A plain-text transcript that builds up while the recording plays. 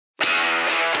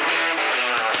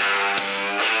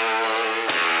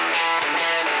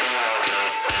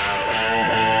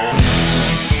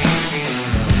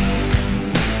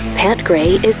Pat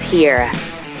Gray is here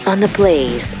on the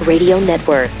Blaze Radio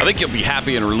Network. I think you'll be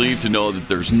happy and relieved to know that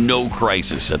there's no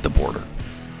crisis at the border.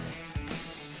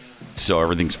 So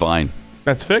everything's fine.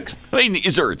 That's fixed? I mean,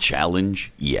 is there a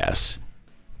challenge? Yes.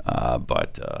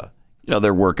 But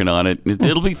they're working on it.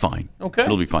 It'll be fine. Okay.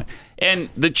 It'll be fine. And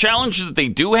the challenge that they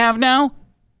do have now,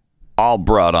 all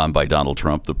brought on by Donald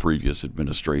Trump, the previous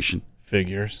administration.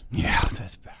 Figures. Yeah.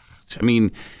 I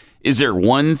mean, is there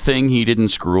one thing he didn't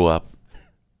screw up?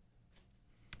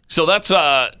 So that's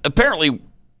apparently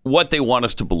what they want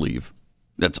us to believe.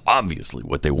 That's obviously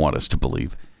what they want us to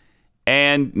believe.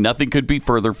 And nothing could be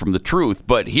further from the truth.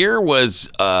 But here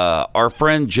was our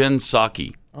friend Jen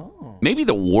Psaki. Oh. Maybe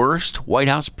the worst White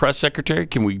House press secretary.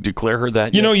 Can we declare her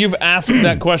that yet? You've asked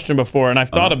that question before, and I've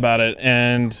thought about it,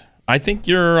 and I think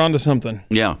you're onto something.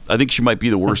 Yeah, I think she might be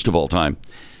the worst of all time.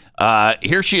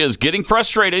 Here she is getting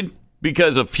frustrated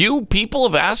because a few people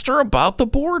have asked her about the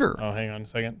border. Oh, hang on a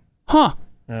second. Huh.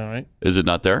 All right. Is it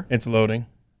not there? It's loading.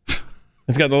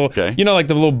 It's got the little, like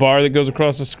the little bar that goes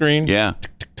across the screen? Yeah.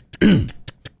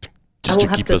 Just to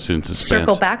keep us in suspense.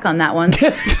 Circle back on that one.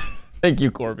 Thank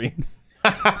you, Corby.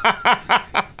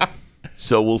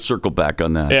 So we'll circle back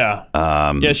on that.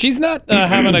 Yeah. She's not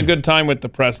having a good time with the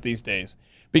press these days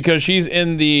because she's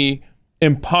in the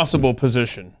impossible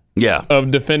position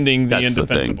of defending the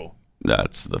indefensible.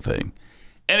 That's the thing.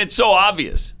 And it's so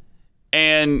obvious.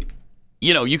 And,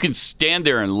 you can stand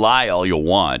there and lie all you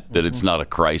want that it's not a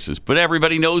crisis, but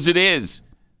everybody knows it is.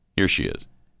 Here she is.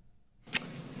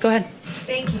 Go ahead.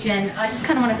 Thank you, Jen. I just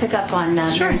kind of want to pick up on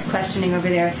Mary's questioning over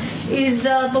there. Is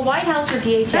the White House or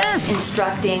DHS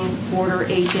instructing border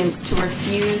agents to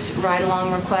refuse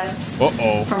ride-along requests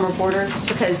from reporters?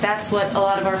 Because that's what a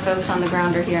lot of our folks on the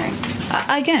ground are hearing.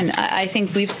 Again, I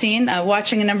think we've seen,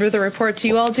 watching a number of the reports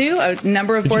you all do, a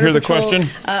number of Border Patrol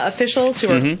officials who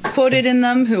are quoted in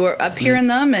them, who appear in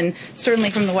them, and certainly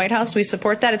from the White House, we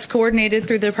support that. It's coordinated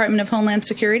through the Department of Homeland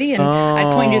Security, and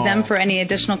I'd point to them for any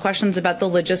additional questions about the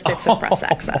logistics of press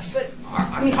access. But,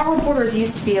 our reporters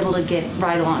used to be able to get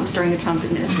ride-alongs during the Trump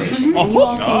administration, and you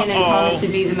all came in and promised to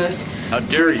be the most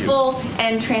truthful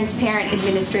and transparent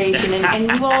administration,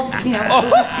 and you all,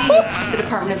 oversee the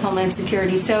Department of Homeland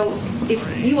Security. So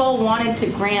if you all wanted to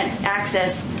grant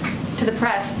access to the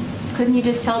press, couldn't you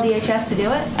just tell DHS to do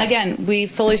it? Again, we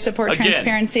fully support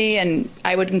transparency, and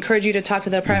I would encourage you to talk to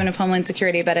the Department of Homeland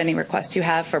Security about any requests you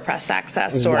have for press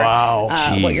access or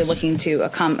what you're looking to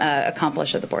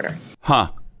accomplish at the border. Huh.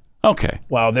 Okay.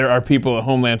 Wow, there are people at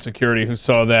Homeland Security who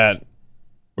saw that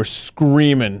were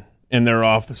screaming in their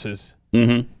offices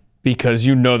because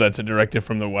that's a directive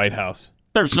from the White House.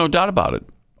 There's no doubt about it.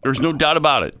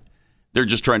 They're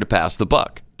just trying to pass the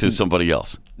buck to somebody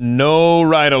else. No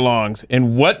ride-alongs.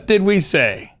 And what did we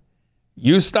say?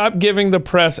 You stop giving the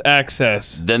press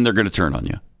access. Then they're going to turn on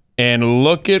you. And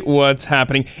look at what's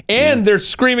happening. And they're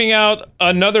screaming out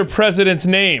another president's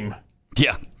name.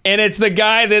 Yeah. And it's the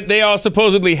guy that they all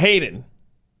supposedly hated.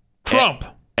 Trump.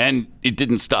 And it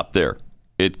didn't stop there.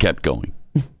 It kept going.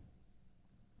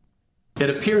 It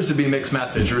appears to be a mixed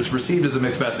message, or it's received as a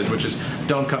mixed message, which is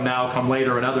don't come now, come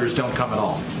later, and others don't come at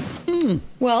all.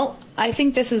 Well, I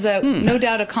think this is no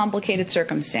doubt a complicated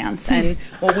circumstance, and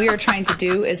what we are trying to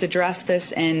do is address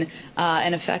this in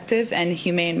an effective and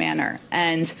humane manner,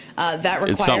 and that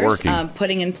requires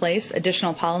putting in place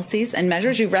additional policies and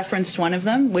measures. You referenced one of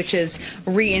them, which is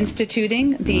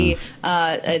reinstituting the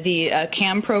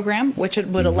CAM program, which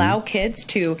would allow kids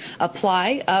to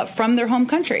apply from their home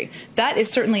country. That is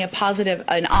certainly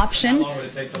an option. How long would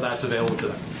it take till that's available to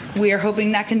them? We are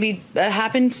hoping that can be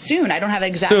happen soon. I don't have an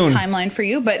exact timeline for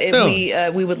you, but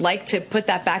we would like to put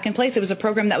that back in place. It was a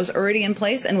program that was already in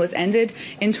place and was ended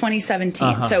in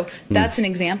 2017. So that's an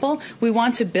example. We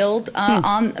want to build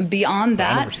on beyond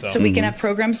that, so we can have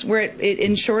programs where it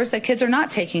ensures that kids are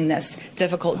not taking this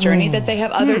difficult journey, that they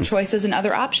have other choices and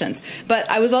other options. But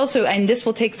I was also, and this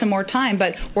will take some more time,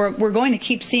 but we're going to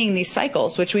keep seeing these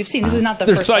cycles, which we've seen. This is not the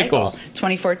first cycle.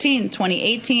 2014,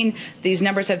 2018, these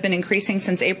numbers have been increasing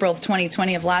since April of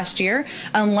 2020 of last year.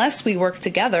 Unless we work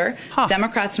together,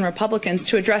 Democrats and Republicans,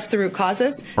 to address the root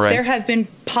causes, there have been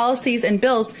policies and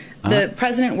bills the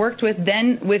president worked with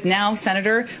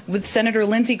Senator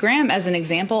Lindsey Graham as an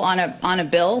example on a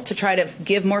bill to try to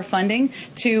give more funding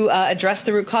to address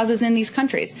the root causes in these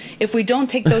countries. If we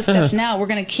don't take those steps now, we're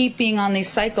going to keep being on these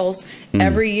cycles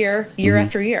every year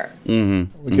after year.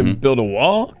 We could build a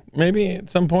wall maybe at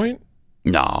some point.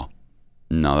 No,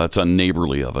 that's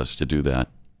unneighborly of us to do that.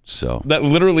 So that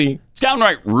literally, it's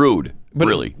downright rude.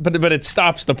 Really, but it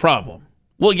stops the problem.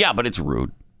 Well, yeah, but it's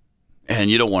rude,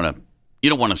 and you don't want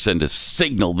to send a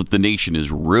signal that the nation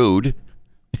is rude,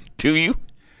 do you?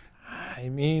 I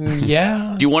mean,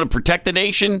 yeah. Do you want to protect the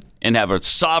nation and have a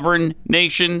sovereign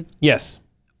nation? Yes.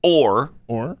 Or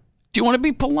do you want to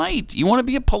be polite? You want to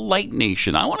be a polite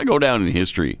nation. I want to go down in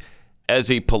history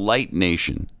as a polite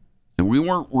nation. And we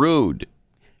weren't rude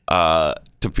to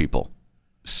people.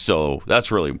 So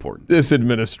that's really important. This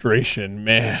administration,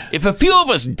 man. If a few of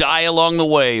us die along the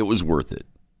way, it was worth it.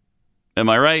 Am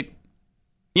I right?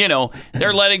 You know,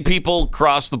 they're letting people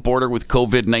cross the border with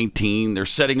COVID-19. They're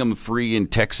setting them free in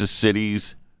Texas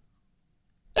cities.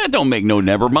 That don't make no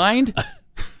never mind.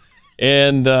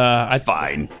 And it's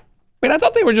fine. I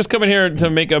thought they were just coming here to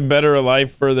make a better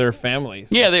life for their families.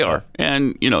 Yeah, they are.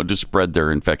 And, you know, to spread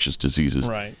their infectious diseases.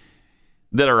 Right.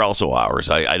 That are also ours.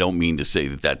 I don't mean to say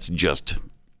that that's just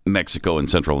Mexico and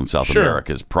Central and South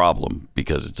America's problem,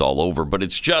 because it's all over. But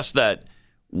it's just that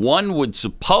one would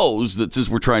suppose that since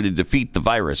we're trying to defeat the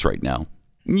virus right now,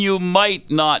 you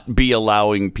might not be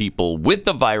allowing people with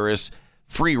the virus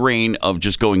free reign of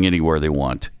just going anywhere they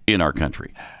want in our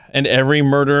country. And every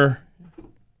murder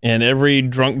and every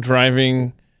drunk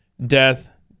driving death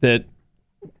that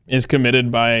is committed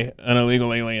by an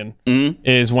illegal alien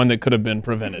is one that could have been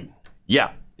prevented.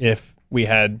 Yeah. If we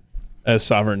had a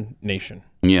sovereign nation.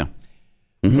 Yeah.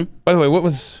 Mm-hmm. By the way, what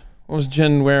was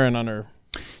Jen wearing on her?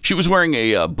 She was wearing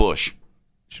a bush.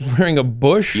 She was wearing a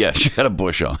bush? Yeah, she had a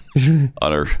bush on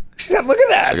her. She said, look at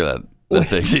that. Look at that. That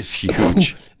thing is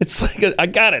huge. It's like, I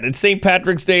got it. It's St.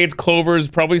 Patrick's Day. It's clovers.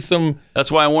 Probably some.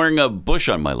 That's why I'm wearing a bush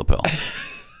on my lapel.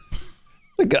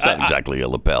 It's not exactly a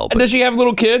lapel. But... Does she have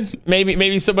little kids?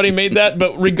 Maybe somebody made that.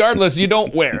 But regardless, you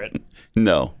don't wear it.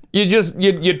 No. You just,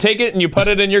 you take it and you put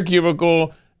it in your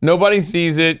cubicle. Nobody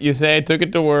sees it. You say, I took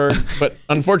it to work. But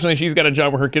unfortunately, she's got a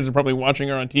job where her kids are probably watching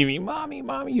her on TV.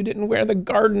 Mommy, you didn't wear the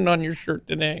garden on your shirt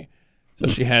today. So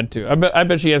she had to. I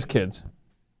bet she has kids.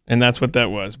 And that's what that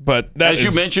was. But that As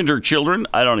you mentioned her children,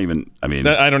 I don't even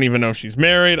know if she's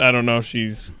married. I don't know if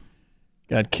she's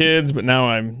got kids. But now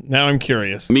I'm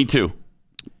curious. Me too.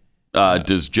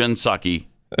 Does Jen Psaki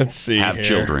have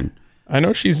children? I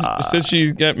know said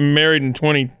she got married in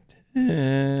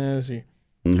 2010. Let's see.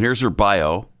 Here's her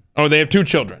bio. Oh, they have 2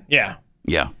 children. Yeah.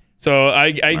 Yeah. So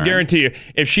I guarantee you,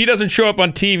 if she doesn't show up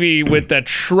on TV with that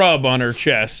shrub on her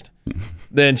chest,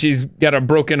 then she's got a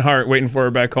broken heart waiting for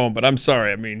her back home. But I'm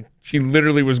sorry. I mean, she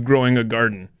literally was growing a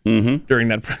garden during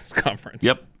that press conference.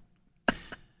 Yep.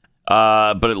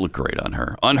 But it looked great on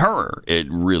her. On her, it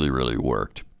really, really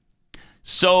worked.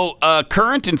 So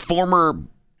current and former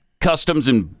Customs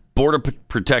and Border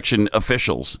Protection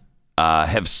officials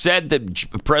have said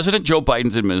that President Joe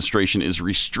Biden's administration is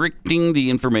restricting the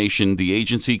information the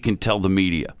agency can tell the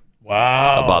media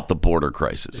about the border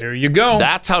crisis. There you go.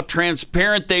 That's how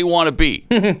transparent they want to be.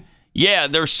 Yeah,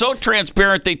 they're so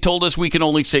transparent they told us we can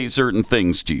only say certain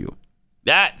things to you.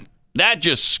 That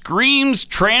just screams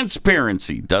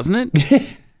transparency, doesn't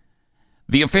it?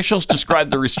 The officials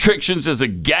described the restrictions as a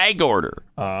gag order.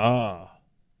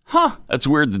 That's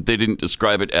weird that they didn't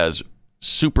describe it as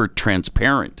super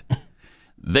transparent.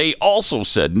 They also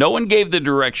said no one gave the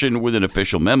direction with an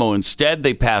official memo. Instead,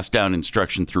 they passed down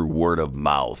instruction through word of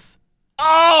mouth.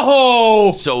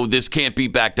 Oh! So this can't be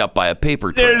backed up by a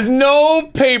paper trail. There's no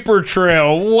paper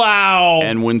trail. Wow.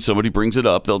 And when somebody brings it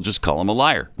up, they'll just call him a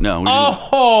liar. No,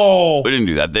 we didn't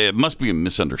do that. There must be a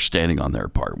misunderstanding on their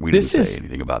part. We didn't say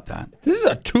anything about that. This is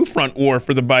a 2-front war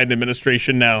for the Biden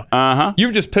administration now. Uh-huh.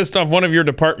 You've just pissed off one of your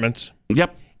departments.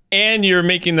 Yep. And you're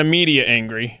making the media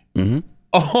angry. Mm-hmm.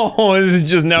 Oh, this is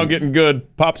just now getting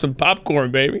good. Pop some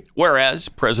popcorn, baby. Whereas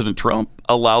President Trump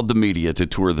allowed the media to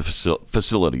tour the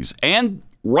facilities and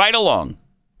ride along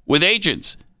with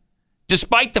agents,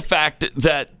 despite the fact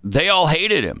that they all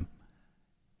hated him.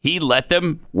 He let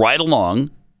them ride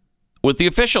along with the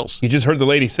officials. You just heard the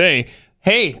lady say,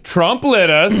 hey, Trump let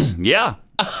us. Yeah.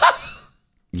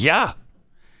 Yeah.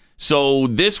 So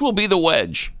this will be the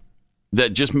wedge that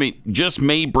just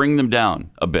may bring them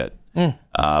down a bit.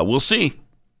 We'll see.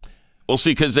 We'll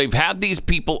see, because they've had these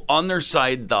people on their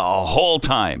side the whole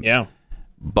time. Yeah.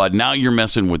 But now you're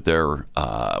messing with their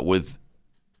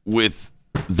with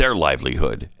their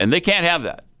livelihood, and they can't have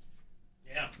that.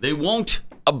 Yeah. They won't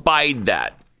abide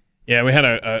that. Yeah, we had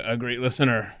a great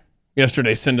listener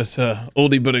yesterday send us a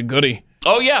oldie but a goodie.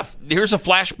 Oh yeah, here's a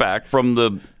flashback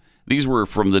from these were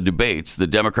from the debates, the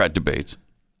Democrat debates.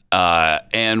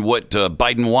 And what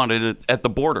Biden wanted at the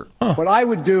border. What I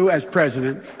would do as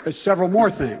president is several more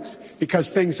things, because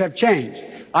things have changed.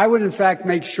 I would, in fact,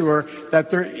 make sure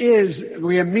that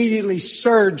we immediately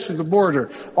surge to the border.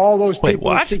 All those people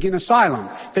are seeking asylum.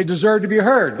 They deserve to be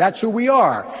heard. That's who we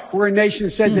are. We're a nation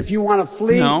that says if you want to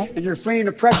flee and you're fleeing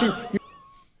oppression.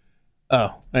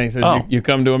 And he says, you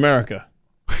come to America.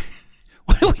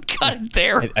 What do we got it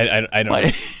there? I don't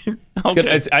know.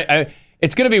 Okay.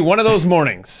 It's going to be one of those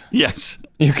mornings. Yes.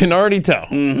 You can already tell.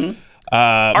 Mm-hmm.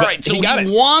 All right, so he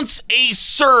wants a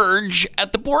surge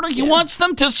at the border. He wants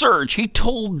them to surge. He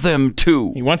told them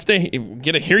to. He wants to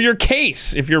hear your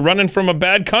case if you're running from a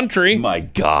bad country. My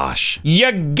gosh.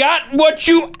 You got what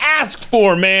you asked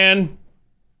for, man.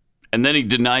 And then he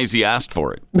denies he asked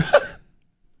for it.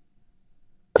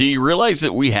 Do you realize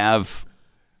that we have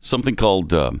something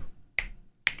called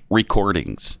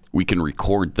recordings? We can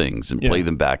record things and play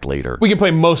them back later. We can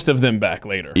play most of them back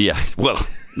later. Yeah, well,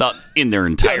 not in their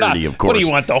entirety, of course. What do you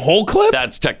want, the whole clip?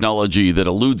 That's technology that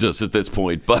eludes us at this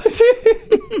point, but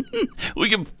we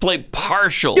can play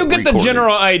partial You'll get recordings. the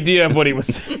general idea of what he was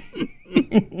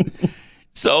saying.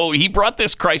 So he brought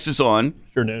this crisis on.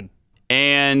 Sure did.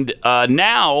 And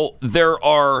now there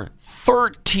are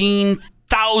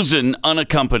 13,000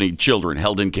 unaccompanied children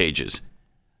held in cages.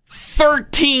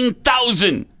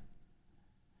 13,000!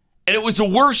 And it was the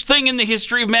worst thing in the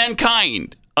history of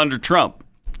mankind under Trump.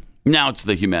 Now it's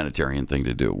the humanitarian thing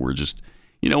to do. We're just,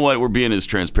 you know what? We're being as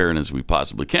transparent as we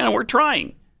possibly can, and we're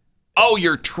trying. Oh,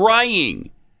 you're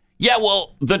trying. Yeah,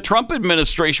 well, the Trump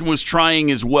administration was trying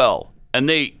as well. And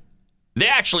they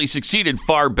actually succeeded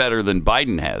far better than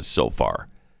Biden has so far.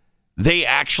 They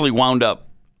actually wound up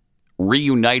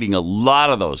reuniting a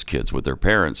lot of those kids with their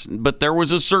parents. But there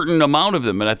was a certain amount of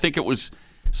them, and I think it was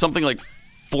something like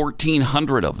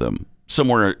 1,400 of them,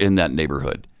 somewhere in that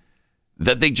neighborhood,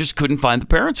 that they just couldn't find the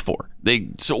parents for.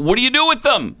 So what do you do with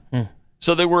them?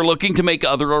 So they were looking to make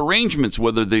other arrangements,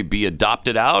 whether they be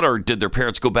adopted out or did their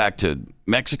parents go back to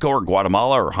Mexico or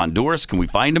Guatemala or Honduras? Can we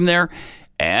find them there?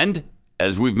 And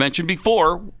as we've mentioned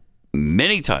before,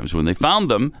 many times when they found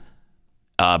them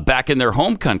back in their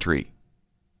home country,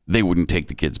 they wouldn't take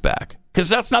the kids back because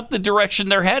that's not the direction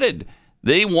they're headed.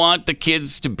 They want the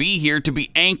kids to be here to be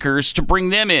anchors to bring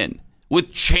them in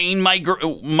with chain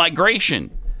migration.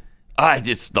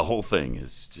 The whole thing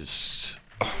is just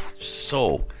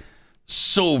so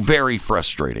very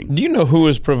frustrating. Do you know who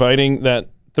is providing that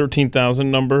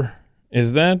 13,000 number?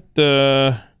 Is that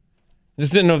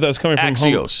just didn't know if that was coming from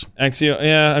Axios. Axios.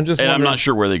 Yeah, I'm just wondering. I'm not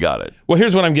sure where they got it. Well,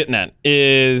 here's what I'm getting at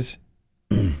is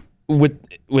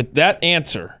with that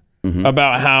answer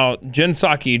about how Jen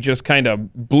Psaki just kind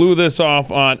of blew this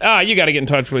off on, you got to get in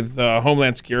touch with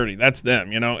Homeland Security. That's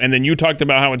them, And then you talked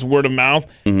about how it's word of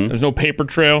mouth. There's no paper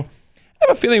trail. I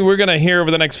have a feeling we're going to hear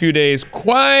over the next few days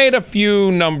quite a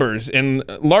few numbers and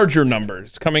larger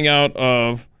numbers coming out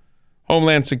of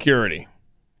Homeland Security.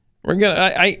 We're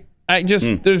gonna.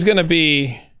 There's gonna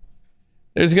be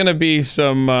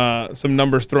some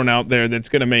numbers thrown out there that's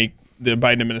gonna make the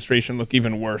Biden administration look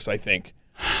even worse. I think.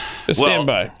 Just stand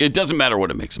by. It doesn't matter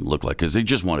what it makes them look like because they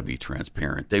just want to be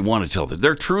transparent. They want to tell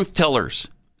they're truth tellers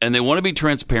and they want to be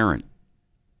transparent.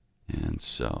 And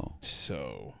so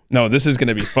no, this is going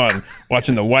to be fun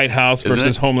watching the White House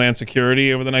versus Homeland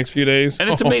Security over the next few days. And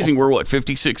it's amazing. We're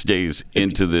 56 days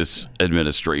into this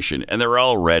administration, and they're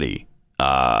already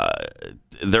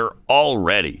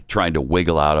trying to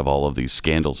wiggle out of all of these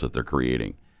scandals that they're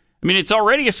creating. I mean, it's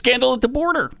already a scandal at the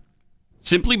border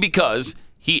simply because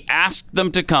he asked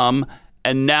them to come,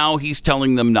 and now he's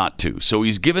telling them not to. So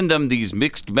he's given them these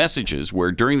mixed messages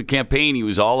where during the campaign he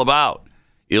was all about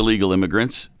illegal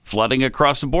immigrants flooding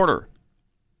across the border.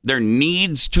 There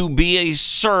needs to be a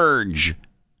surge.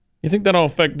 You think that'll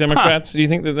affect Democrats? Do you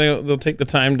think that they'll take the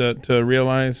time to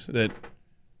realize that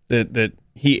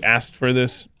he asked for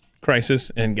this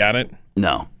crisis and got it?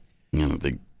 No. I don't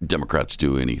think Democrats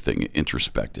do anything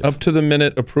introspective. Up to the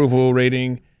minute approval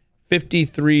rating,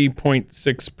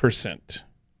 53.6%.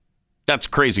 That's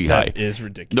crazy high. That is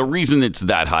ridiculous. The reason it's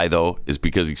that high, though, is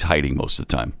because he's hiding most of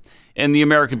the time. And the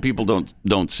American people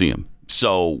don't see him.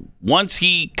 So once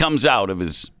he comes out of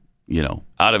his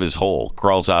hole,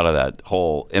 crawls out of that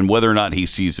hole, and whether or not he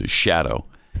sees his shadow,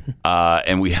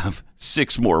 and we have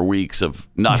 6 more weeks of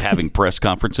not having press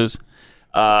conferences,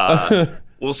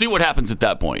 we'll see what happens at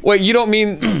that point. Wait, you don't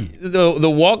mean the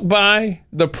walk by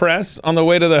the press on the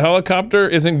way to the helicopter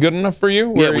isn't good enough for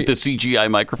you? Yeah, with the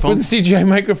CGI microphones. With the CGI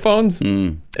microphones?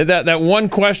 That one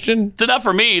question? It's enough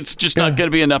for me. It's just not going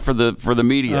to be enough for the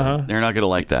media. They're not going to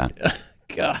like that.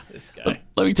 God, this guy.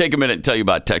 Let me take a minute and tell you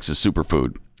about Texas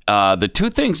Superfood. The 2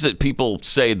 things that people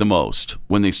say the most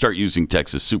when they start using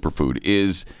Texas Superfood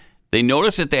is they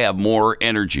notice that they have more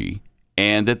energy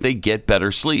and that they get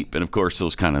better sleep. And of course,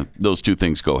 those 2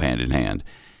 things go hand in hand.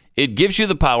 It gives you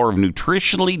the power of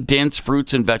nutritionally dense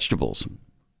fruits and vegetables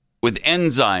with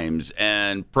enzymes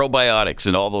and probiotics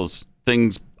and all those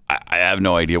things. I have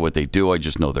no idea what they do. I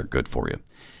just know they're good for you.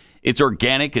 It's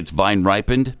organic. It's vine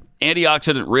ripened,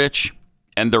 antioxidant rich.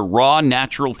 and they're raw,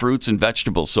 natural fruits and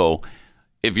vegetables. So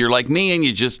if you're like me and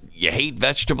you hate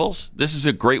vegetables, this is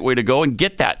a great way to go and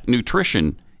get that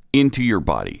nutrition into your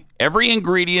body. Every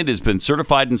ingredient has been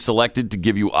certified and selected to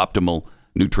give you optimal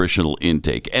nutritional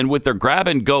intake. And with their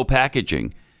grab-and-go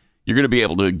packaging, you're going to be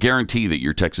able to guarantee that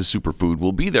your Texas superfood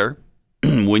will be there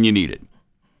when you need it.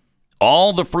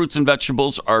 All the fruits and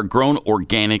vegetables are grown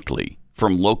organically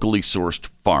from locally sourced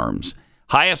farms.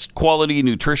 Highest quality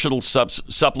nutritional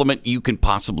supplement you can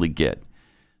possibly get.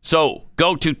 So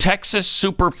go to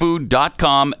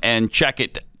TexasSuperfood.com and check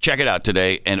it out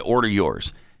today and order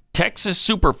yours.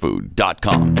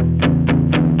 TexasSuperfood.com.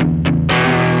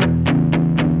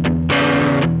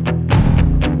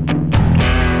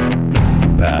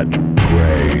 Pat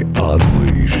Gray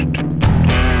Unleashed.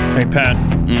 Hey, Pat.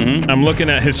 I'm looking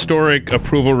at historic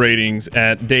approval ratings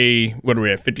at day, what are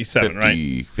we at, 57, 50,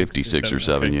 right? 56 or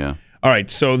 7, okay. yeah. All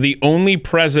right, so the only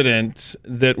presidents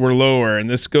that were lower, and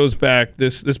this goes back,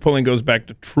 this polling goes back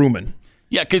to Truman.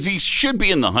 Yeah, because he should be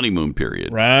in the honeymoon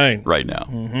period right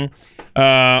now.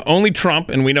 Only Trump,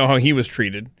 and we know how he was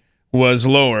treated, was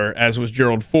lower, as was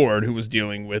Gerald Ford, who was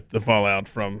dealing with the fallout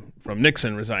from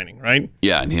Nixon resigning, right?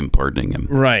 Yeah, and him pardoning him.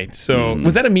 Right. So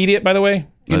was that immediate, by the way?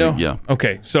 You know? Yeah.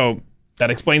 Okay, so that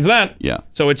explains that. Yeah.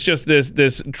 So it's just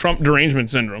this Trump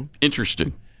derangement syndrome.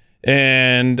 Interesting.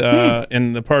 And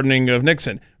the pardoning of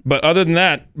Nixon. But other than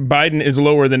that, Biden is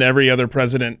lower than every other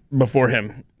president before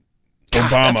him. God,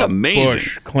 Obama, that's amazing.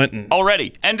 Bush, Clinton.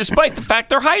 Already. And despite the fact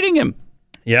they're hiding him.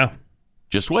 Yeah.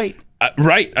 Just wait.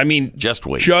 Right. I mean, just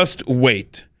wait. Just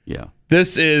wait. Yeah.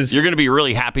 This is... You're going to be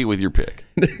really happy with your pick.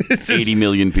 80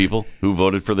 million people who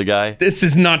voted for the guy. This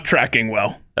is not tracking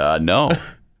well. No.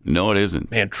 No, it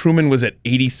isn't. Man, Truman was at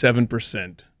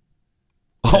 87%.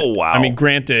 Oh, wow. I mean,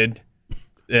 granted...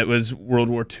 It was World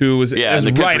War II. It was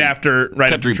right after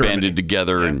country Germany banded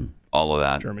together and all of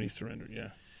that. Germany surrendered.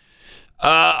 Yeah.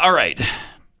 All right.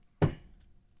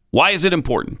 Why is it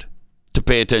important to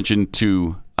pay attention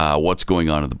to what's going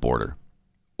on at the border?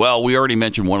 Well, we already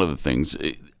mentioned one of the things.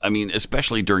 I mean,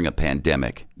 especially during a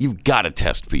pandemic, you've got to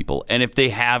test people, and if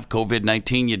they have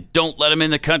COVID-19, you don't let them in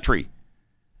the country.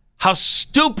 How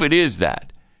stupid is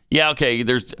that? Yeah, okay.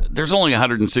 There's only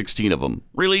 116 of them.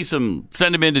 Release them.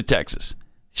 Send them into Texas.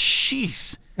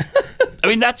 Jeez. I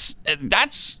mean, that's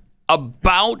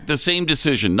about the same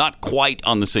decision, not quite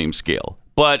on the same scale,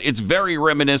 but it's very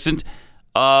reminiscent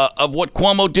of what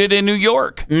Cuomo did in New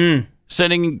York,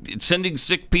 sending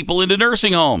sick people into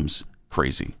nursing homes.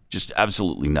 Crazy. Just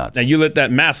absolutely nuts. Now, you let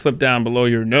that mask slip down below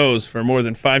your nose for more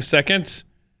than 5 seconds,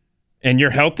 and you're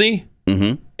healthy,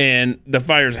 and the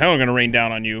fire's hell going to rain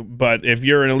down on you. But if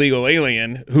you're an illegal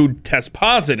alien who tests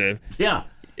positive... Yeah.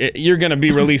 You're going to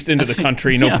be released into the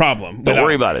country, no problem. Don't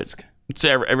worry about it. It's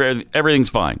everything's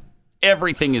fine.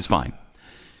 Everything is fine.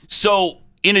 So,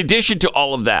 in addition to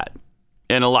all of that,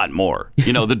 and a lot more,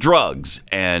 the drugs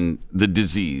and the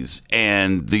disease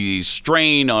and the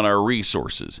strain on our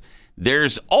resources,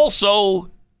 there's also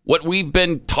what we've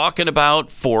been talking about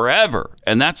forever,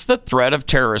 and that's the threat of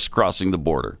terrorists crossing the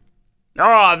border.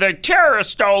 Oh, the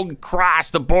terrorists don't cross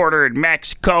the border in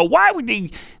Mexico. Why would they?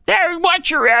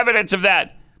 What's your evidence of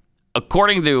that?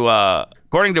 According to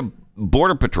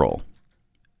Border Patrol,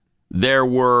 there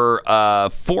were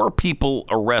 4 people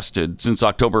arrested since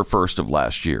October 1st of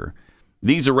last year.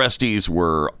 These arrestees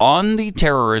were on the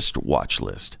terrorist watch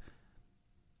list.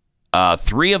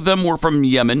 3 of them were from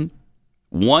Yemen,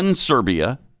 1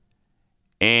 Serbia,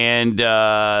 and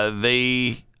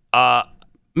they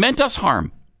meant us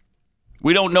harm.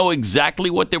 We don't know exactly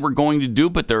what they were going to do,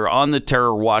 but they're on the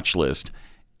terror watch list.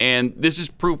 And this is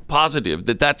proof positive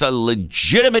that that's a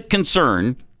legitimate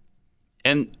concern.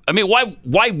 And, I mean,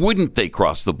 why wouldn't they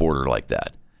cross the border like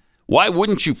that? Why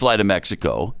wouldn't you fly to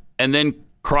Mexico and then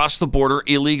cross the border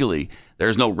illegally?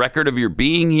 There's no record of your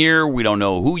being here. We don't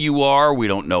know who you are. We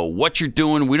don't know what you're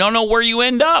doing. We don't know where you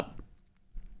end up.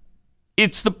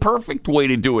 It's the perfect way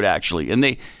to do it, actually. And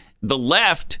the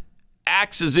left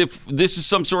acts as if this is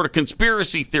some sort of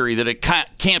conspiracy theory that it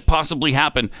can't possibly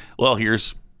happen. Well,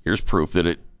 here's proof that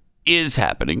it is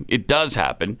happening. It does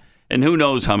happen. And who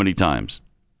knows how many times?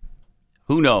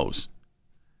 Who knows?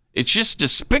 It's just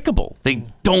despicable. They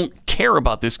don't care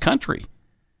about this country.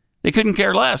 They couldn't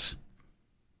care less.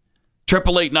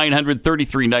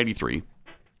 888-900-3393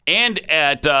 and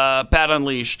at Pat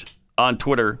Unleashed on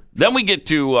Twitter. Then we get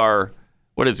to our,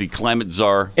 what is he, climate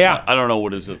czar? Yeah. I don't know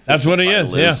what his official That's what he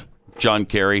title is, yeah. John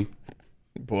Kerry.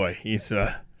 Boy, he's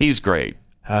great.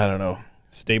 I don't know.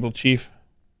 Stable chief?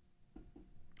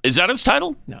 Is that his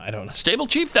title? No, I don't know. Stable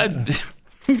chief? That'd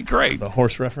be great. The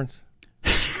horse reference?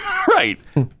 Right.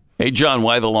 Hey, John,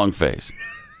 why the long face?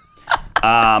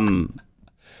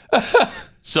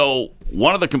 So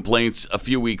one of the complaints a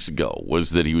few weeks ago was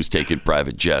that he was taking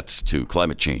private jets to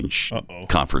climate change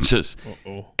conferences,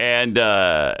 and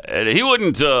he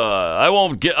wouldn't. I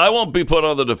won't be put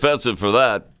on the defensive for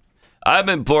that. I'm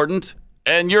important,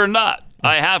 and you're not.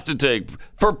 I have to take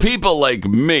for people like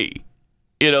me,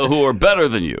 who are better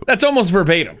than you. That's almost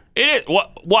verbatim. It is.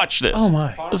 Watch this. Oh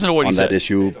my! Listen to what he said. On that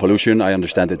issue, pollution. I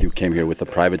understand that you came here with a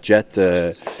private jet.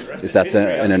 Is that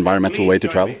an environmental way to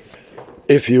travel?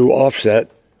 If you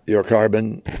offset your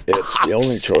carbon, it's the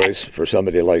only choice for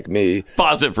somebody like me.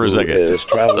 Pause it for a second.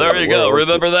 There you go.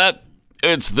 Remember that?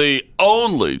 It's the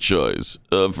only choice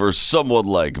for someone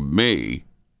like me.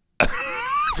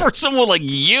 For someone like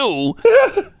you.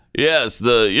 Yes,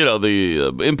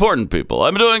 the important people.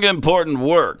 I'm doing important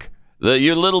work that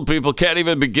you little people can't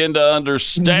even begin to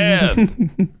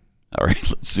understand. All right,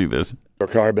 let's see this. For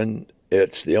carbon,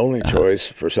 it's the only choice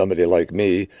for somebody like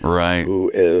me, right, who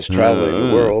is traveling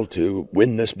the world to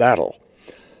win this battle.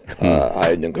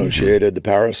 I negotiated the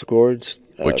Paris Accords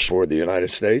which for the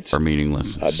United States. Are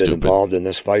meaningless. I've been involved in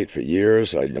this fight for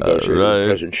years. I negotiated with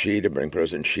President Xi to bring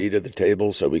President Xi to the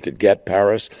table so we could get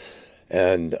Paris.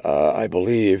 And I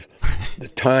believe the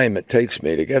time it takes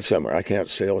me to get somewhere, I can't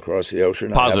sail across the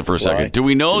ocean. Pause it for a second. Do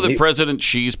we know that President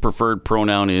Xi's preferred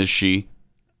pronoun is she?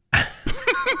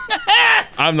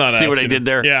 I'm not See what I did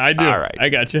there? Yeah, I do. All right. I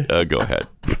got you. Go ahead.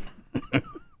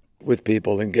 With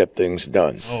people and get things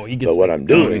done. Oh, he gets But what I'm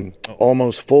doing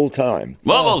almost full time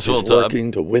is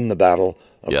working to win the battle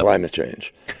of climate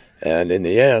change. And in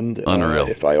the end,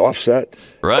 if I offset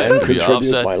and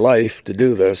contribute my life to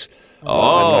do this,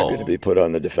 I'm not going to be put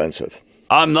on the defensive.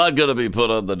 I'm not going to be put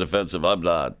on the defensive. I'm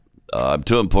not. I'm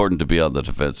too important to be on the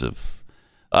defensive.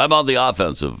 I'm on the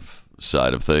offensive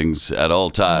side of things at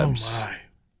all times. Oh my.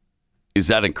 Is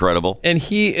that incredible? And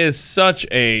he is such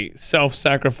a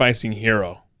self-sacrificing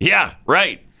hero. Yeah,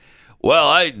 right.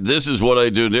 Well, this is what I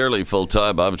do nearly full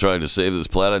time. I'm trying to save this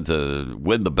planet to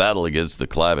win the battle against the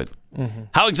climate. Mm-hmm.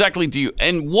 How exactly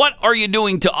and what are you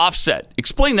doing to offset?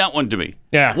 Explain that one to me.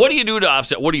 Yeah. What do you do to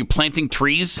offset? What are you, planting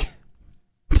trees?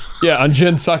 Yeah, on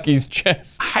Jen Psaki's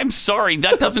chest. I'm sorry,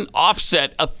 that doesn't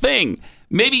offset a thing.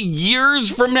 Maybe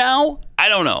years from now? I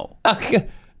don't know.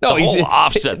 No, the whole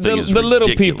offset thing is the ridiculous.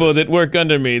 little people that work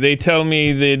under me, they tell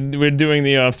me that we're doing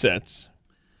the offsets.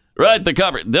 Right, they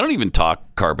don't even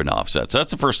talk carbon offsets.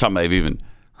 That's the first time I've even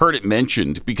heard it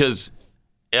mentioned because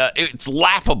it's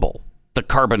laughable, the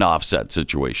carbon offset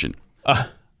situation.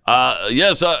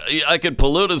 Yes, I can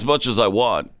pollute as much as I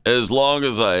want as long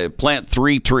as I plant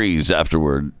 3 trees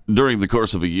afterward during the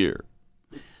course of a year.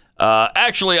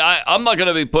 Actually, I'm not going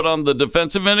to be put on the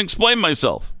defensive and explain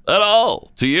myself at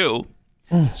all to you.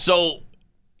 So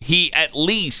he at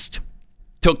least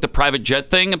took the private jet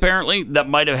thing, apparently. That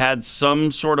might have had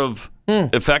some sort of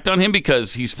effect on him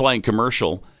because he's flying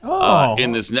commercial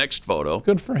in this next photo.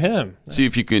 Good for him. See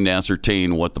if you can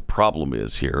ascertain what the problem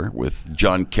is here with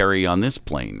John Kerry on this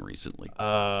plane recently.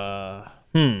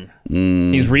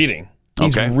 He's reading.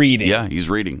 He's reading. Yeah, he's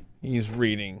reading. He's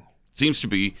reading. Seems to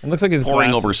be it looks like his poring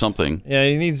glasses. over something. Yeah,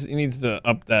 he needs to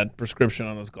up that prescription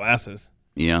on those glasses.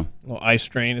 Yeah. A little eye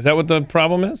strain. Is that what the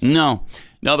problem is? No,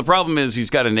 the problem is he's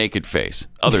got a naked face,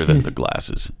 other than the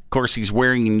glasses. Of course, he's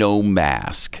wearing no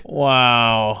mask.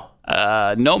 Wow.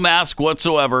 No mask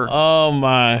whatsoever. Oh,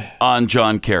 my. On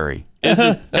John Kerry.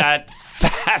 Isn't that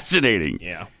fascinating?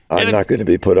 Yeah. I'm not going to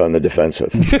be put on the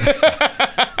defensive.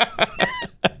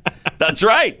 That's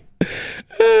right.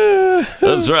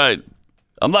 That's right.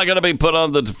 I'm not going to be put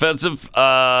on the defensive.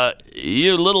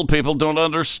 You little people don't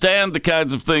understand the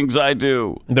kinds of things I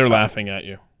do. They're laughing at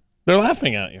you. They're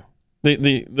laughing at you.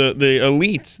 The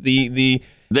elites, the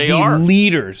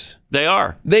leaders. They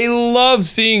are. They love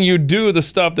seeing you do the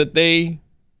stuff that they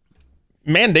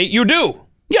mandate you do.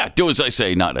 Yeah, do as I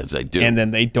say, not as I do. And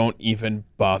then they don't even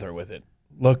bother with it.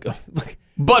 Look.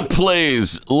 But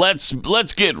please, let's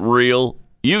get real.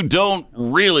 You don't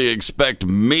really expect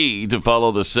me to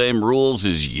follow the same rules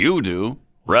as you do,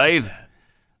 right?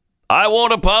 I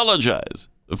won't apologize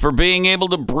for being able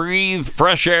to breathe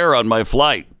fresh air on my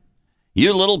flight.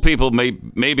 You little people may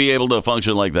be able to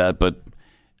function like that, but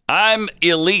I'm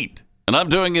elite, and I'm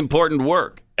doing important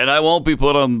work, and I won't be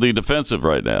put on the defensive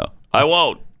right now. I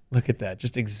won't. Look at that.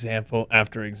 Just example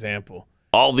after example.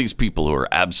 All these people who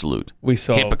are absolute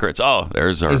hypocrites. Oh,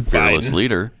 there's our fearless Biden.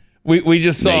 Leader. We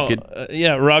just saw, naked.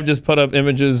 Rob just put up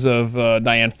images of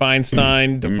Dianne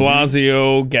Feinstein, de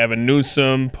Blasio, Gavin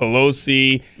Newsom,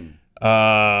 Pelosi.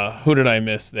 Who did I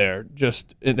miss there?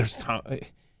 There's Tom. Is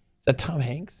that Tom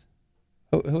Hanks?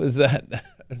 Who is that?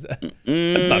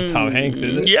 That's not Tom Hanks,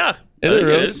 is it? Yeah. Is it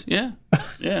really? It is. Yeah.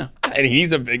 Yeah. And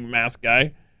he's a big mask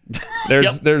guy.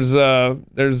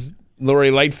 There's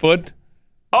Lori Lightfoot.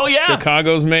 Oh, yeah.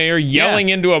 Chicago's mayor yelling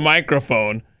into a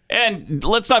microphone. And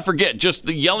let's not forget just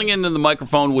the yelling into the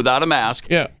microphone without a mask.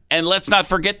 Yeah. And let's not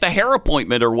forget the hair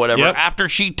appointment or whatever after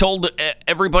she told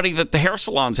everybody that the hair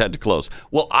salons had to close.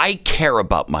 Well, I care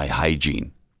about my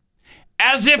hygiene.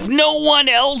 As if no one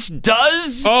else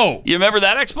does. Oh. You remember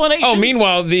that explanation? Oh,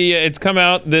 meanwhile, it's come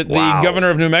out that the governor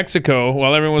of New Mexico,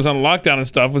 while everyone was on lockdown and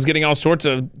stuff, was getting all sorts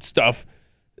of stuff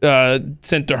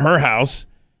sent to her house.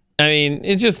 I mean,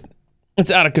 it's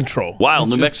out of control. Wow,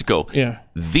 New Mexico. Yeah.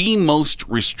 The most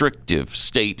restrictive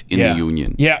state in the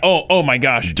union. Yeah. Oh my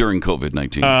gosh. During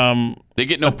COVID-19. They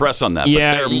get no press on that, but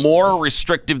they're more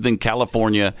restrictive than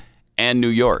California and New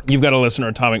York. You've got a listener,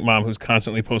 Atomic Mom, who's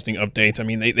constantly posting updates. I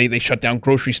mean, they shut down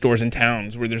grocery stores in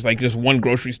towns where there's like just one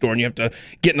grocery store and you have to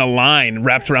get in a line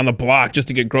wrapped around the block just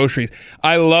to get groceries.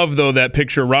 I love, though, that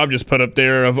picture Rob just put up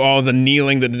there of all the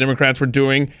kneeling that the Democrats were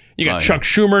doing. You got Chuck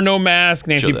Schumer, no mask,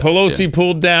 Nancy Pelosi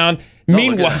pulled down.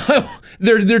 Meanwhile,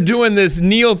 they're doing this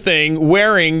kneel thing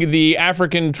wearing the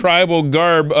African tribal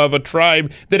garb of a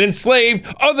tribe that enslaved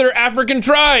other African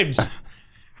tribes.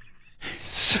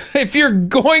 If you're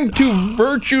going to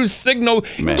virtue signal,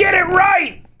 get it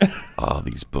right. Oh,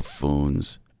 these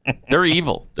buffoons. They're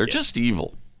evil. They're just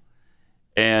evil.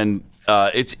 And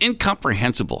it's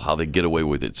incomprehensible how they get away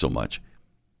with it so much.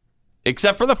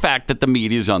 Except for the fact that the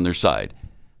media is on their side.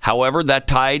 However, that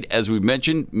tide, as we've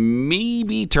mentioned, may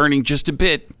be turning just a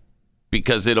bit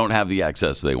because they don't have the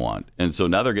access they want. And so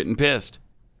now they're getting pissed.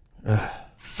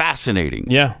 Fascinating.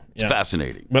 Yeah. It's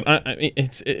fascinating. But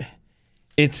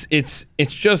it's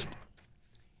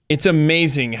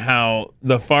amazing how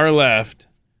the far left,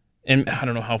 and I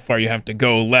don't know how far you have to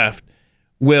go left,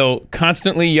 will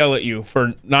constantly yell at you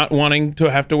for not wanting to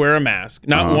have to wear a mask,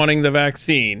 not wanting the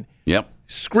vaccine. Yep.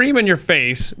 Scream in your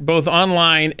face, both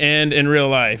online and in real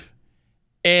life.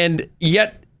 And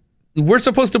yet, we're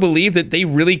supposed to believe that they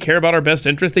really care about our best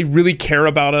interest. They really care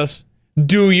about us.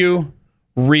 Do you?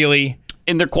 Really?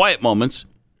 In their quiet moments,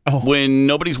 when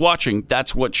nobody's watching,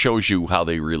 that's what shows you how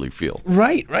they really feel.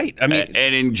 Right. I mean,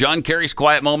 and in John Kerry's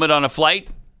quiet moment on a flight,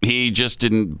 he just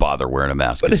didn't bother wearing a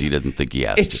mask because he didn't think he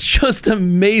has to. It's just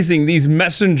amazing, these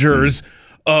messengers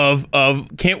of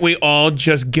can't we all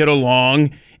just get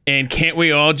along? And can't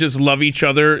we all just love each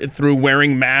other through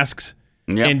wearing masks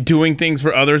and doing things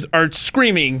for others are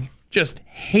screaming just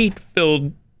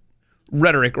hate-filled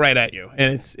rhetoric right at you.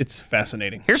 And it's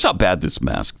fascinating. Here's how bad this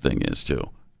mask thing is,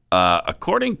 too.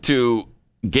 According to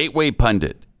Gateway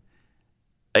Pundit,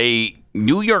 a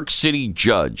New York City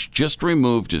judge just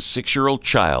removed a 6-year-old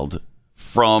child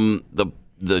from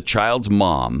the child's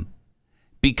mom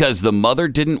because the mother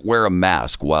didn't wear a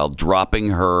mask while dropping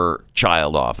her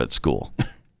child off at school.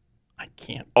 I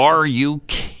can't. Are you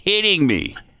kidding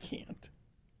me? I can't.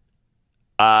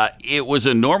 It was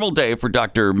a normal day for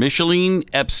Dr. Micheline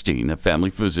Epstein, a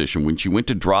family physician, when she went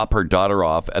to drop her daughter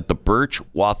off at the Birch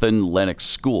Wathen Lennox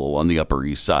School on the Upper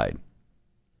East Side.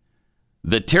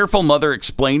 The tearful mother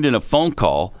explained in a phone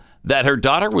call that her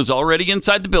daughter was already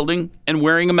inside the building and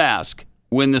wearing a mask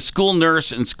when the school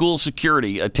nurse and school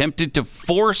security attempted to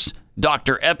force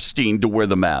Dr. Epstein to wear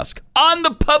the mask on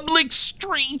the public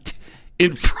street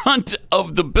in front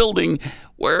of the building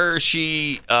where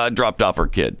she dropped off her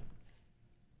kid.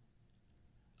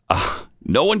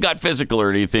 No one got physical or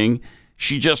anything.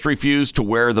 She just refused to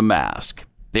wear the mask.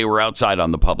 They were outside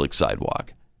on the public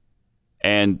sidewalk.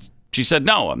 And she said,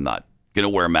 no, I'm not going to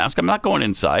wear a mask. I'm not going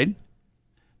inside.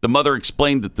 The mother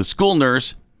explained that the school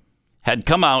nurse had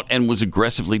come out and was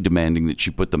aggressively demanding that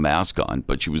she put the mask on,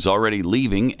 but she was already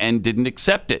leaving and didn't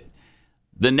accept it.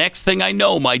 The next thing I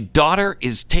know, my daughter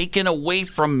is taken away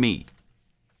from me.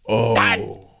 Oh. That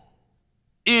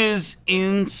is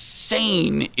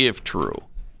insane if true.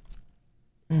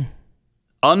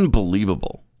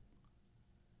 Unbelievable.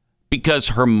 Because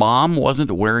her mom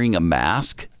wasn't wearing a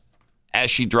mask as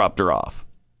she dropped her off.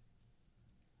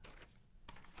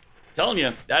 Telling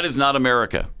you, that is not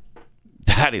America.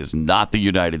 That is not the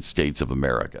United States of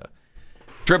America.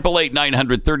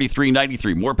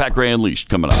 888-900-3393. More Pat Gray Unleashed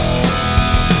coming up.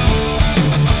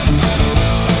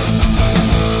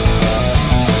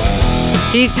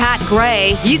 He's Pat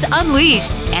Gray. He's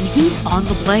unleashed, and he's on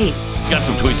the blaze. Got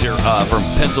some tweets here from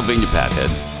Pennsylvania Pathead.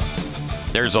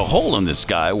 There's a hole in the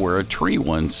sky where a tree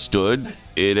once stood.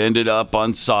 It ended up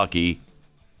on Psaki.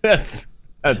 That's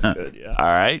good, yeah. All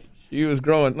right. She was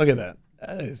growing. Look at that.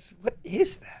 What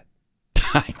is that?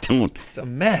 I don't. It's a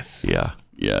mess. Yeah,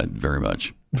 very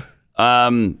much.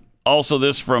 Also,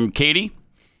 this from Katie.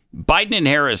 Biden and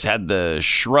Harris had the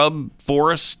shrub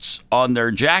forests on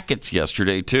their jackets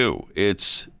yesterday, too.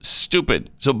 It's stupid.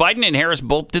 So Biden and Harris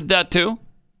both did that, too?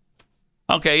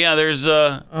 Okay, yeah, there's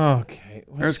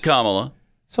Kamala.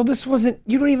 So this wasn't,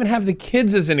 you don't even have the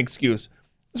kids as an excuse.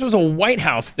 This was a White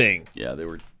House thing. Yeah, they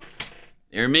were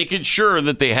making sure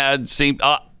that they had same,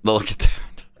 look at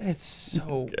that. It's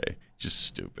so. Okay, just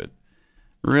stupid.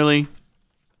 Really?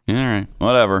 All right,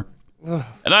 whatever. Ugh.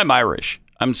 And I'm Irish.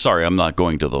 I'm sorry, I'm not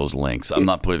going to those lengths. I'm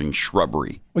not putting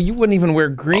shrubbery. Well, you wouldn't even wear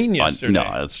green yesterday. No,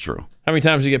 that's true. How many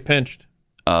times did you get pinched?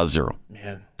 0.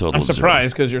 Man, total I'm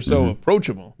surprised because you're so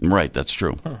approachable. Right, that's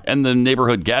true. Huh. And the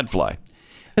neighborhood gadfly.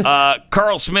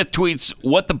 Carl Smith tweets,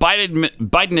 what the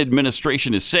Biden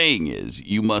administration is saying is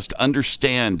you must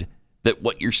understand that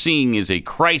what you're seeing is a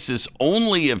crisis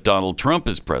only if Donald Trump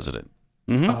is president.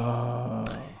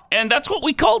 Mm-hmm. And that's what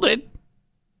we called it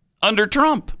under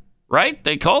Trump. Right?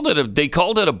 They called it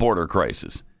a border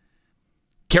crisis.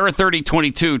 Kara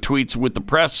 3022 tweets, with the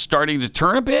press starting to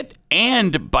turn a bit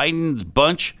and Biden's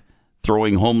bunch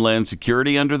throwing Homeland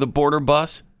Security under the border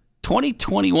bus,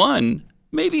 2021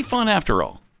 may be fun after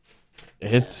all.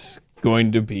 It's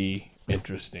going to be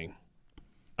interesting.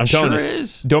 I'm telling you,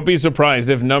 is. Don't be surprised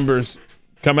if numbers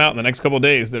come out in the next couple of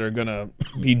days that are going to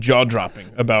be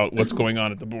jaw-dropping about what's going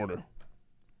on at the border.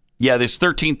 Yeah, there's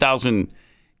 13,000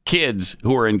 kids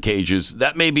who are in cages.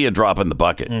 That may be a drop in the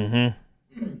bucket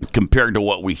compared to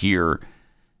what we hear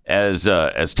as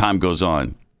time goes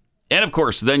on. And of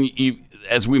course, then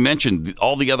as we mentioned,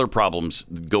 all the other problems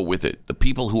go with it. The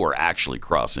people who are actually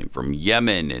crossing from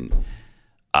Yemen and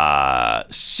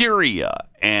Syria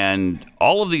and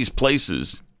all of these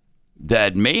places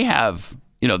that may have,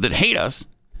 that hate us,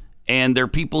 and they're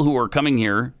people who are coming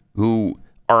here who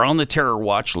are on the terror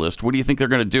watch list. What do you think they're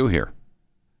going to do here?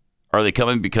 Are they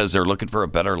coming because they're looking for a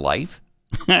better life?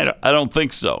 I don't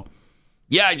think so.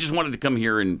 Yeah, I just wanted to come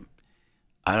here and,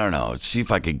 I don't know, see if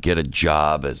I could get a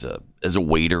job as a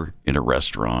waiter in a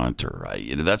restaurant, or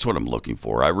that's what I'm looking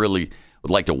for. I really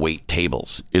would like to wait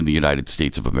tables in the United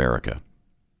States of America.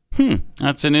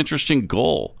 That's an interesting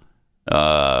goal,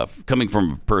 coming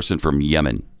from a person from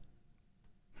Yemen.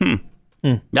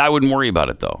 I wouldn't worry about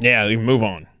it, though. Yeah, move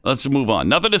on. Let's move on.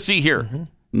 Nothing to see here.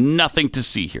 Nothing to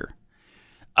see here.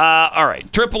 All right.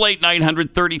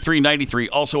 888-900-3393.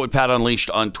 Also at Pat Unleashed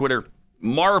on Twitter.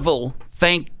 Marvel,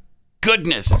 thank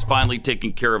goodness, is finally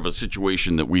taking care of a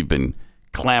situation that we've been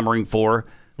clamoring for.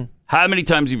 How many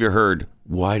times have you heard,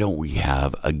 why don't we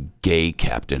have a gay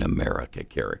Captain America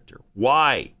character?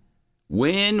 Why?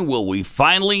 When will we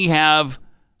finally have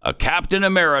a Captain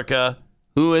America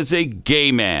who is a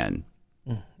gay man?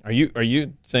 Are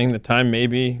you saying the time may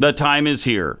be? The time is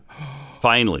here.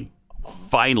 Finally.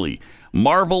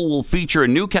 Marvel will feature a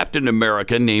new Captain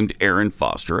America named Aaron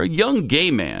Foster, a young gay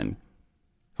man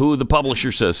who the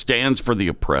publisher says stands for the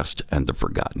oppressed and the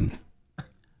forgotten.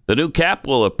 The new Cap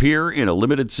will appear in a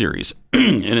limited series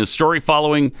in a story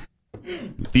following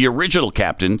the original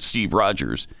Captain, Steve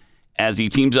Rogers, as he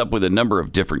teams up with a number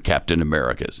of different Captain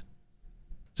Americas.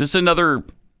 Is this another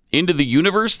Into the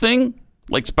Universe thing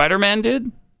like Spider-Man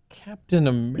did? Captain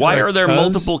America. Why are there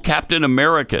multiple Captain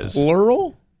Americas?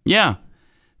 Plural? Yeah.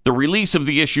 The release of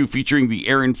the issue featuring the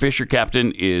Aaron Fisher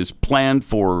Captain is planned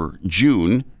for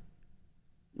June.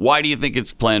 Why do you think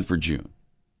it's planned for June?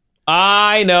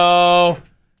 I know.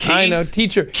 Keith?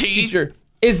 Teacher.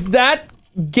 Is that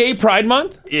Gay Pride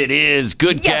Month? It is.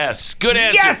 Good guess. Good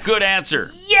answer. Yes! Good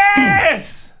answer.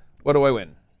 Yes! What do I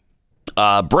win?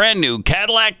 Brand new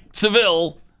Cadillac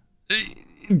Seville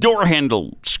door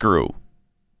handle screw.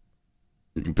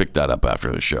 You can pick that up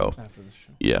after the show.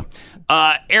 Yeah.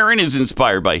 Aaron is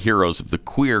inspired by heroes of the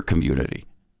queer community.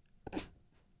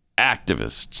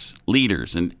 Activists,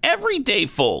 leaders, and everyday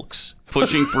folks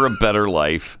pushing for a better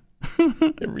life.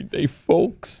 Everyday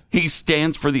folks. He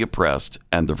stands for the oppressed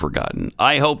and the forgotten.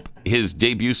 I hope his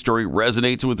debut story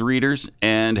resonates with readers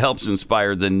and helps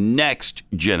inspire the next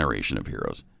generation of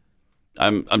heroes.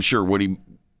 I'm sure what he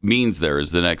means there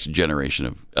is the next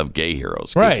generation of gay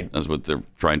heroes. Right. That's what they're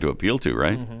trying to appeal to,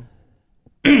 right?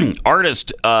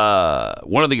 Artist,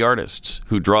 one of the artists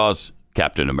who draws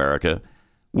Captain America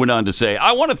went on to say,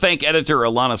 I want to thank editor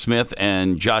Alana Smith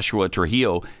and Joshua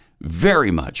Trujillo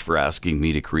very much for asking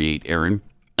me to create Aaron.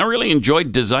 I really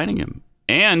enjoyed designing him.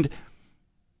 And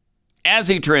as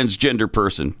a transgender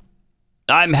person,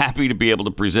 I'm happy to be able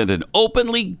to present an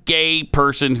openly gay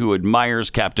person who admires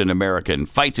Captain America and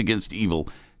fights against evil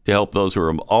to help those who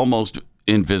are almost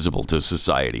invisible to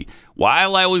society.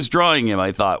 While I was drawing him,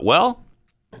 I thought, well,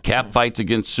 Cap fights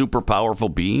against super powerful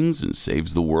beings and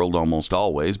saves the world almost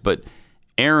always, but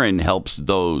Aaron helps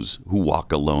those who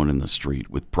walk alone in the street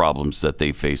with problems that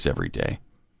they face every day.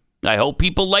 I hope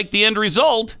people like the end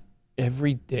result.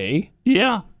 Every day?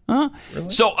 Yeah. Huh?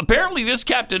 Really? So apparently this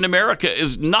Captain America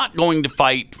is not going to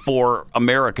fight for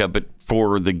America, but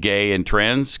for the gay and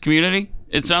trans community,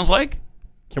 it sounds like.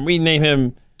 Can we name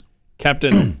him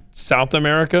Captain South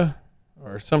America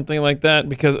or something like that?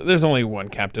 Because there's only one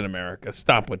Captain America.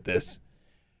 Stop with this.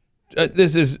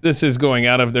 This is going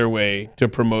out of their way to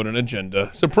promote an agenda.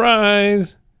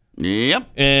 Surprise! Yep.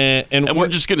 And we're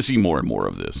just going to see more and more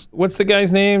of this. What's the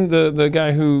guy's name? The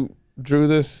guy who drew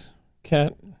this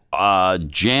cat?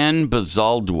 Jan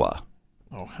Bazaldua.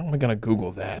 Oh, how am I going to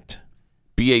Google that?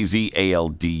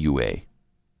 Bazaldua.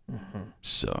 Mm-hmm.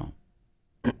 So.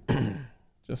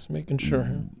 Just making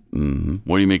sure. Mm-hmm.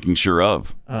 What are you making sure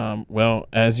of? Well,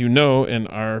 as you know, in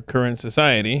our current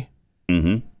society.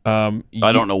 Mm-hmm.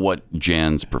 I don't know what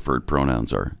Jan's preferred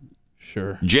pronouns are.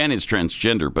 Sure. Jan is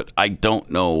transgender, but I don't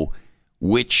know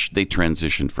which they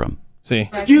transitioned from. See.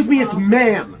 Excuse me, it's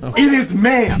ma'am. Oh. It is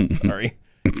ma'am. Sorry.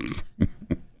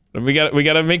 We got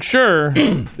to make sure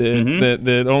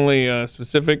that only a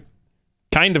specific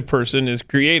kind of person is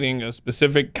creating a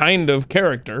specific kind of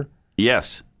character.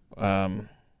 Yes.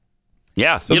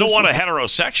 Yeah. So you don't want a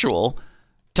heterosexual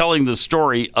telling the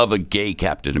story of a gay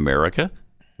Captain America,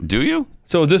 do you?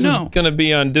 So this is going to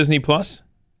be on Disney Plus?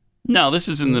 No, this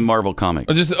is in the Marvel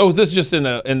comics. This is just in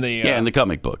the in the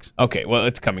comic books. Okay, well,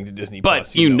 it's coming to Disney Plus.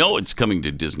 But you know it's coming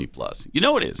to Disney Plus. You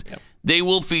know it is. Yep. They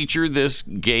will feature this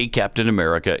gay Captain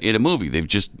America in a movie. They've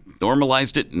just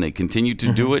normalized it, and they continue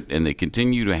to do it, and they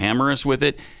continue to hammer us with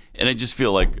it. And I just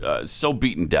feel like so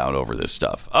beaten down over this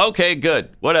stuff. Okay, good,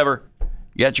 whatever.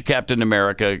 You got your Captain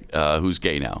America who's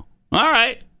gay now. All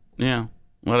right, yeah.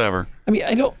 Whatever. I mean,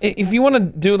 if you want to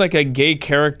do like a gay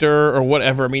character or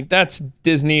whatever, I mean, that's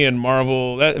Disney and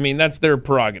Marvel. That's their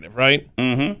prerogative, right?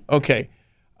 Mm-hmm. Okay.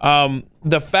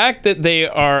 The fact that they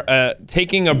are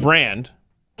taking a brand,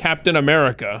 Captain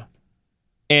America,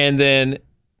 and then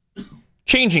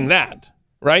changing that,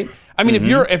 right? I mean, if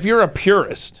you're a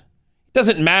purist, it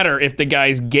doesn't matter if the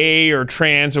guy's gay or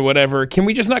trans or whatever. Can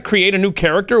we just not create a new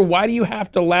character? Why do you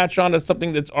have to latch on to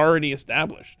something that's already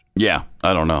established? Yeah,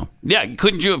 I don't know. Yeah,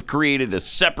 couldn't you have created a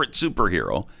separate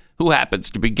superhero who happens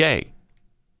to be gay?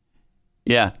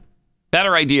 Yeah,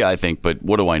 better idea, I think, but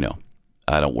what do I know?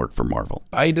 I don't work for Marvel.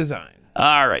 By design.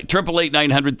 All right,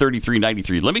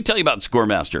 888-900-3393. Let me tell you about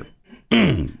Scoremaster.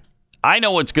 I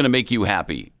know what's going to make you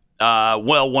happy.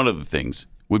 Well, one of the things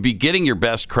would be getting your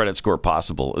best credit score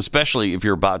possible, especially if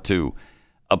you're about to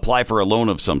apply for a loan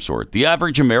of some sort. The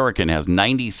average American has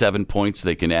 97 points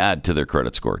they can add to their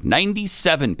credit score.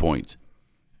 97 points.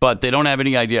 But they don't have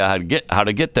any idea how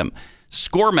to get them.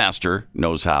 Scoremaster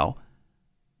knows how.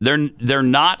 They're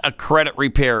not a credit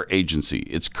repair agency.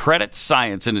 It's credit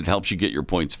science, and it helps you get your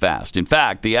points fast. In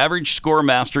fact, the average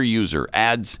Scoremaster user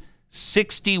adds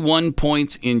 61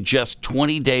 points in just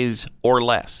 20 days or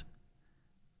less.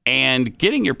 And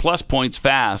getting your plus points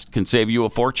fast can save you a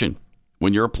fortune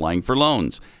when you're applying for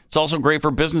loans. It's also great for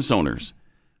business owners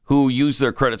who use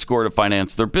their credit score to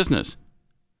finance their business.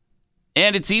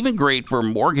 And it's even great for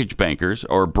mortgage bankers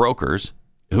or brokers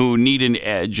who need an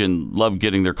edge and love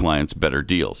getting their clients better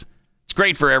deals. It's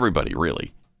great for everybody,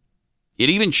 really. It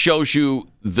even shows you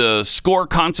the score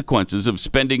consequences of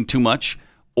spending too much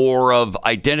or of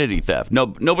identity theft.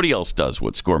 Nobody else does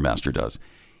what Scoremaster does.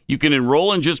 You can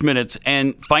enroll in just minutes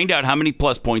and find out how many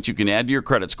plus points you can add to your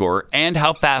credit score and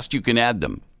how fast you can add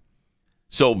them.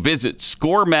 So visit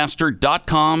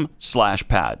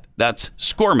scoremaster.com/Pat. That's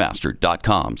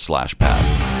scoremaster.com/Pat.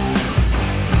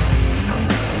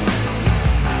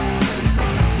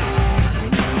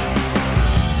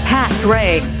 Pat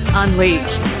Gray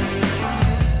Unleashed.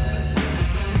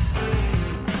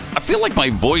 I feel like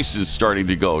my voice is starting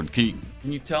to go. Can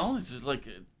you tell? Is it like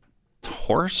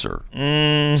hoarse or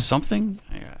something?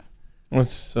 Yeah.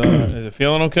 Is it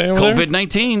feeling okay over there?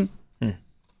 COVID-19.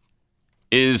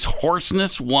 Is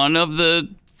hoarseness one of the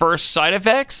first side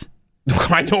effects?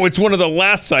 I know it's one of the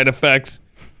last side effects.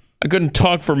 I couldn't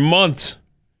talk for months.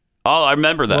 Oh, I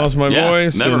remember that. Lost my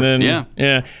voice. Remember. And then,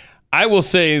 yeah. I will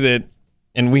say that,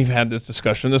 and we've had this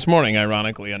discussion this morning,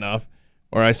 ironically enough,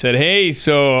 where I said, hey,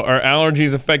 so are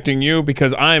allergies affecting you?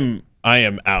 Because I am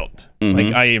out. Mm-hmm.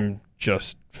 Like, I am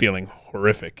just feeling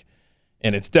horrific.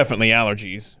 And it's definitely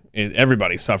allergies.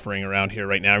 Everybody's suffering around here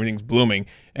right now. Everything's blooming.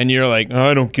 And you're like, oh,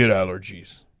 I don't get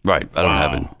allergies. Right.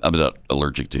 I'm not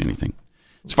allergic to anything.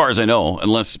 As far as I know,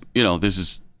 unless, this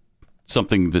is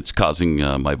something that's causing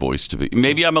my voice to be.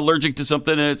 Maybe I'm allergic to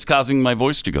something and it's causing my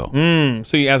voice to go.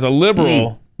 See, as a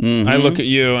liberal, I look at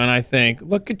you and I think,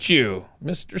 look at you,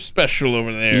 Mr. Special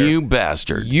over there. You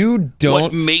bastard. You don't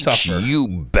What makes suffer. you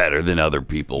better than other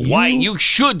people? Why? You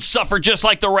should suffer just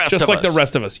like the rest of us. Just like the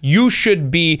rest of us. You should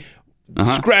be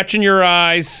scratching your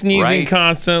eyes, sneezing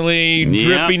constantly,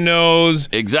 drippy nose.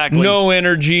 Exactly. No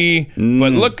energy.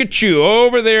 But look at you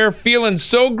over there feeling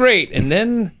so great. And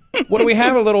then, what do we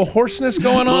have? A little hoarseness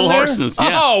going on there? A little hoarseness,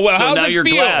 yeah. Oh, well, so how's now it you're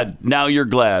feel? glad. Now you're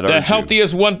glad, aren't The you?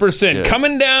 healthiest 1%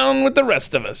 coming down with the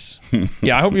rest of us.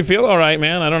 Yeah, I hope you feel all right,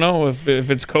 man. I don't know if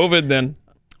it's COVID then.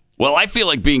 Well, I feel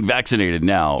like being vaccinated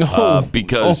now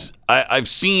because I've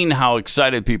seen how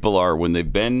excited people are when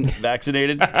they've been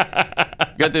vaccinated.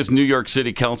 Got this New York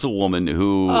City councilwoman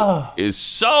who is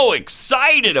so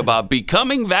excited about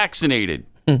becoming vaccinated.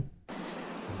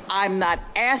 I'm not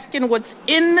asking what's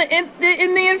in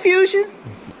the infusion.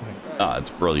 Oh,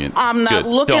 it's brilliant. I'm not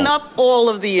looking up all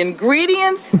of the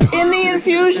ingredients in the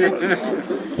infusion.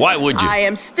 Why would you? I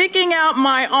am sticking out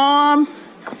my arm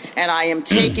and I am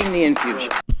taking the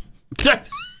infusion.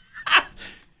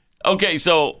 Okay,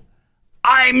 so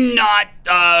I'm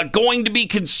not going to be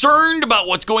concerned about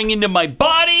what's going into my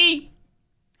body.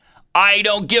 I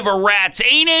don't give a rat's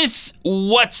anus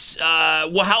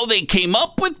how they came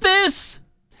up with this.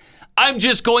 I'm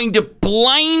just going to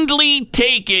blindly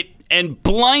take it and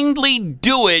blindly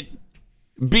do it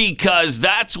because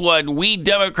that's what we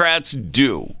Democrats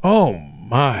do. Oh,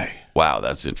 my. Wow,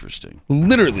 that's interesting.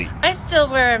 Literally. I still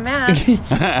wear a mask,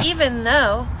 even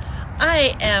though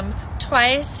I am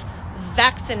twice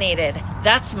vaccinated.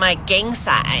 That's my gang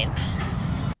sign.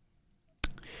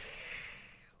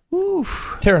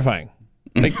 Oof. Terrifying.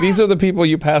 Like, these are the people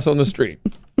you pass on the street.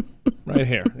 Right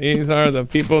here. These are the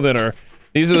people that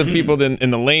in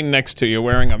the lane next to you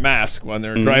wearing a mask when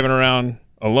they're driving around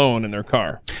alone in their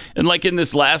car. And like in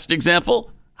this last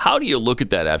example, how do you look at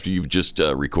that after you've just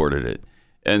recorded it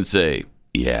and say,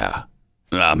 yeah,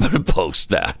 I'm going to post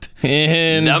that.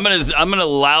 And I'm going to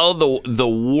allow the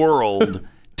world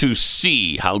to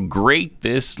see how great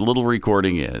this little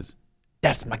recording is.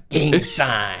 That's my gang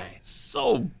sign.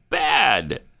 So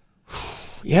bad.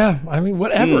 Yeah, I mean,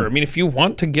 whatever. I mean, if you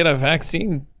want to get a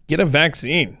vaccine, get a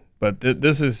vaccine. But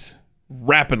this is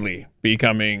rapidly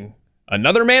becoming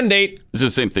another mandate. It's the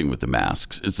same thing with the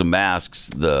masks. It's the masks,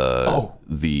 the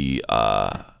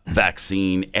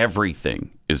vaccine,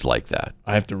 everything is like that.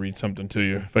 I have to read something to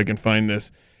you if I can find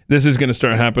this. This is going to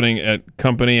start happening at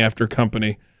company after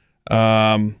company.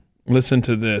 Listen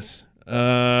to this.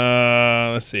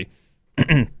 Let's see.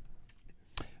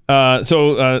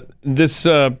 This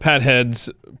Pat Head's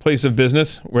place of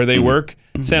business where they work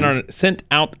sent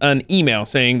out an email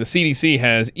saying the CDC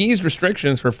has eased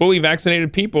restrictions for fully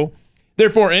vaccinated people.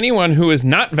 Therefore, anyone who is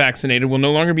not vaccinated will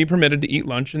no longer be permitted to eat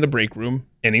lunch in the break room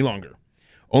any longer.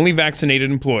 Only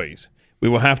vaccinated employees. We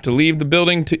will have to leave the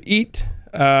building to eat.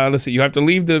 You have to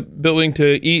leave the building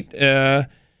to eat and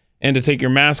to take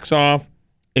your masks off.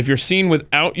 If you're seen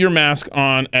without your mask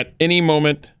on at any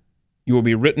moment, you will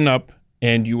be written up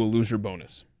and you will lose your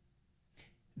bonus.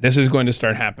 This is going to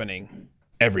start happening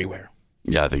everywhere.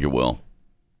 Yeah, I think it will.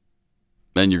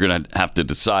 Then you're going to have to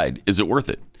decide, is it worth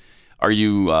it? Are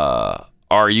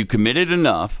you committed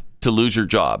enough to lose your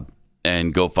job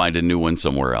and go find a new one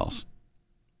somewhere else?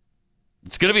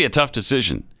 It's going to be a tough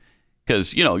decision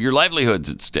because, your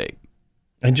livelihood's at stake.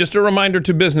 And just a reminder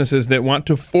to businesses that want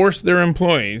to force their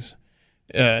employees,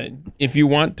 if you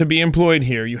want to be employed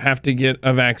here, you have to get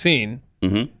a vaccine.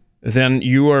 Mm-hmm. Then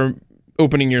you are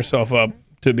opening yourself up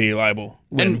to be liable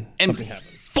when something happens.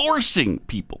 Forcing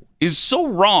people is so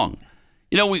wrong.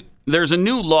 There's a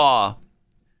new law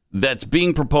that's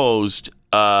being proposed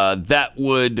that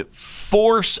would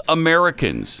force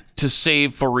Americans to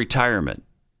save for retirement.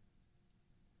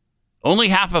 Only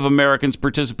half of Americans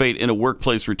participate in a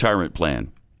workplace retirement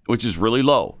plan, which is really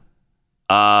low.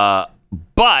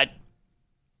 But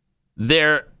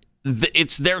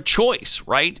it's their choice,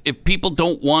 right? If people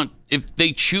if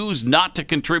they choose not to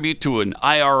contribute to an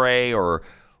IRA or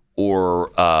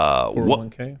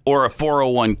 401k or a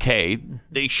 401k,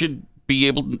 they should be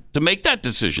able to make that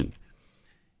decision.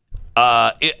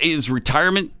 Is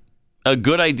retirement a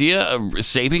good idea?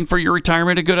 Saving for your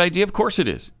retirement a good idea? Of course it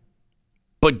is.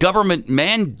 But government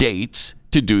mandates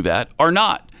to do that are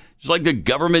not. Just like the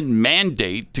government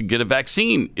mandate to get a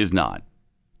vaccine is not.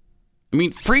 I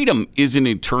mean, freedom is an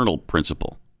eternal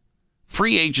principle.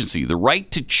 Free agency, the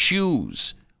right to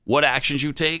choose what actions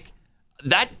you take,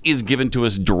 that is given to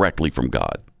us directly from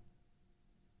God.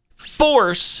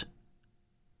 Force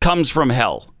comes from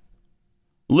hell.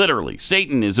 Literally,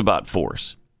 Satan is about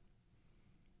force.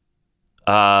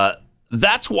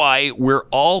 that's why we're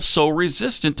all so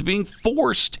resistant to being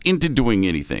forced into doing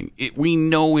anything. We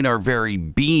know in our very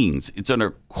beings, it's in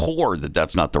our core that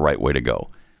that's not the right way to go.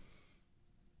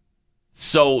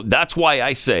 So that's why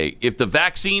I say, if the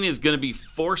vaccine is going to be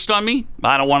forced on me,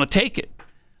 I don't want to take it.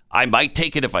 I might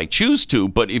take it if I choose to,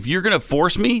 but if you're going to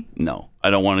force me, no, I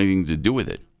don't want anything to do with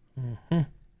it. Mm-hmm.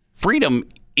 Freedom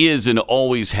is and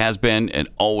always has been and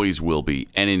always will be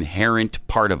an inherent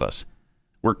part of us.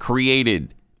 We're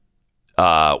created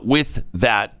with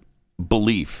that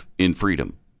belief in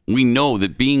freedom. We know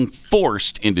that being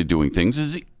forced into doing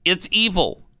things it's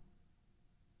evil.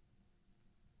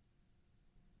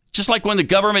 Just like when the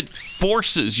government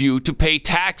forces you to pay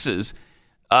taxes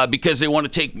because they want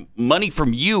to take money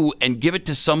from you and give it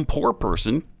to some poor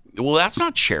person. Well, that's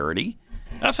not charity.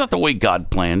 That's not the way God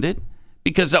planned it,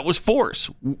 because that was force.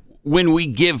 When we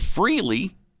give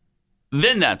freely,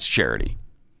 then that's charity.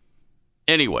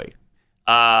 Anyway,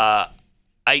 I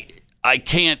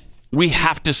can't. We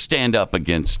have to stand up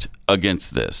against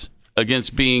this,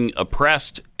 against being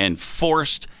oppressed and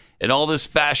forced, and all this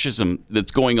fascism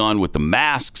that's going on with the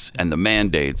masks and the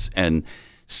mandates and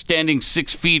standing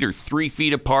 6 feet or 3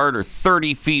 feet apart or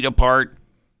 30 feet apart,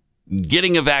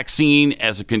 getting a vaccine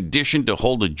as a condition to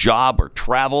hold a job or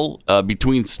travel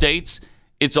between states.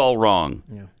 It's all wrong.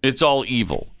 Yeah. It's all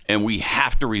evil. And we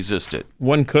have to resist it.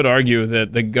 One could argue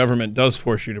that the government does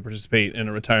force you to participate in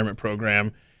a retirement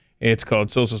program. It's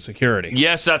called Social Security.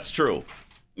 Yes, that's true.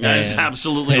 That is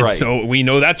absolutely right. So we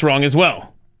know that's wrong as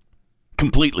well.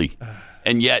 Completely.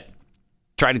 And yet,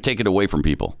 try to take it away from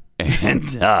people. And,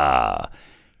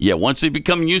 once they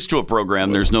become used to a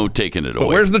program, there's no taking it away. But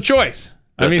where's the choice?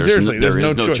 I mean, seriously, there's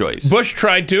no choice. Bush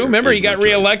tried to. Remember, he got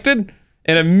reelected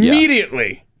and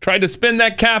immediately tried to spend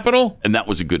that capital. And that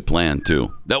was a good plan,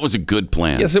 too. That was a good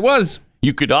plan. Yes, it was.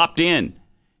 You could opt in.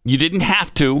 You didn't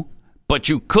have to, but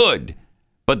you could.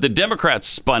 But the Democrats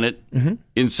spun it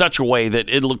in such a way that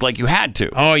it looked like you had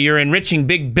to. Oh, you're enriching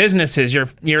big businesses.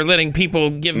 You're letting people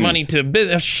give money to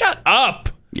business. Shut up.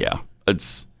 Yeah,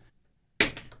 it's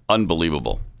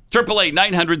unbelievable.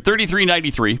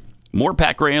 888-900-3393. More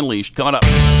Pat Gray Unleashed coming up.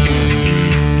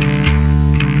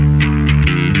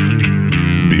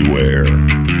 Beware.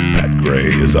 Pat Gray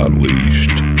is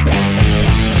unleashed.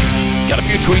 Got a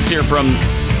few tweets here from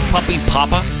Puppy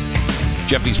Papa,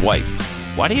 Jeffy's wife.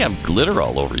 Why do you have glitter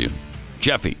all over you?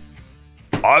 Jeffy,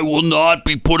 I will not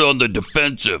be put on the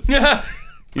defensive. Yeah.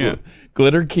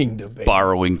 Glitter Kingdom, baby.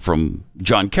 Borrowing from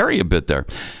John Kerry a bit there.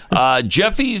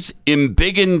 Jeffy's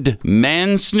embiggened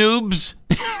man snoobs.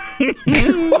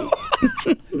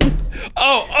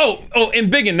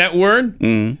 Embiggen, that word?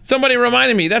 Mm-hmm. Somebody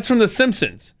reminded me. That's from The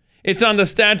Simpsons. It's on the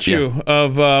statue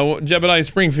of Jebediah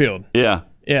Springfield. Yeah.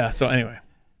 Yeah, so anyway.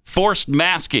 Forced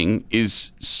masking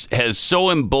has so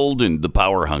emboldened the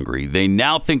power hungry, they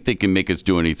now think they can make us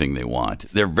do anything they want.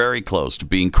 They're very close to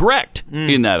being correct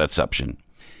in that assumption.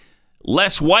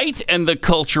 Les White and the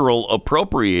cultural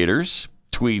appropriators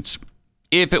tweets,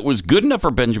 if it was good enough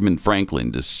for Benjamin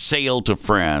Franklin to sail to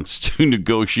France to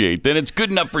negotiate, then it's good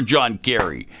enough for John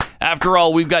Kerry. After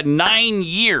all, we've got 9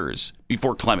 years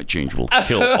before climate change will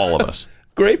kill all of us.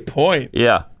 Great point.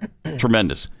 Yeah,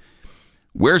 tremendous.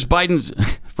 Where's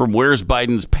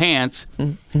Biden's pants?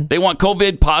 They want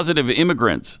COVID positive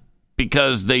immigrants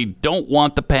because they don't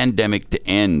want the pandemic to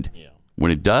end. Yeah. When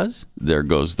it does, there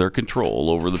goes their control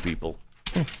over the people.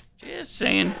 Just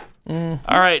saying. All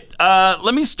right,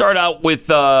 let me start out with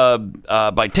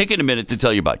by taking a minute to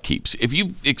tell you about Keeps. If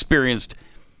you've experienced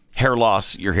hair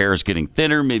loss, your hair is getting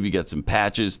thinner, maybe you got some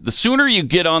patches, the sooner you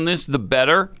get on this, the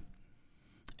better.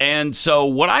 And so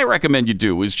what I recommend you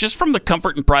do is just from the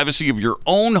comfort and privacy of your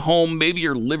own home, maybe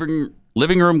your living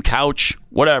room couch,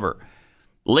 whatever,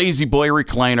 lazy boy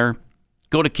recliner,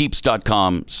 go to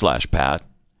keeps.com/Pat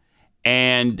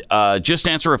and just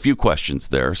answer a few questions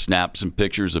there. Snap some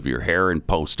pictures of your hair and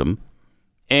post them.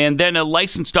 And then a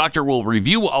licensed doctor will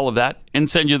review all of that and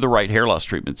send you the right hair loss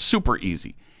treatment. Super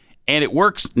easy. And it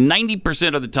works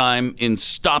 90% of the time in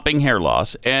stopping hair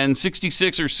loss, and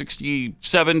 66 or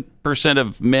 67%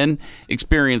 of men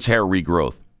experience hair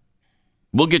regrowth.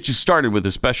 We'll get you started with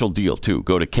a special deal, too.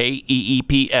 Go to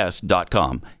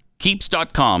KEEPS.com,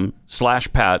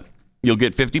 keeps.com/Pat. You'll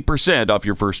get 50% off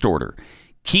your first order.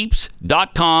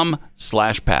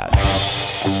 Keeps.com/Pat.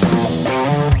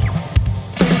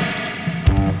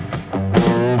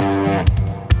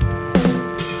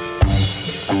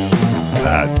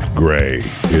 Pat Gray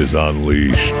is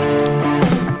unleashed.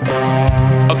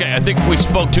 Okay, I think we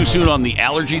spoke too soon on the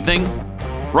allergy thing.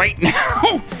 Right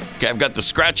now, okay, I've got the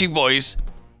scratchy voice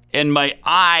and my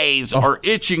eyes are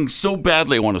itching so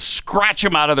badly. I want to scratch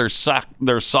them out of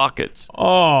their sockets.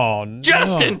 Oh, no.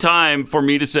 Just in time for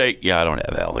me to say, yeah, I don't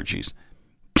have allergies.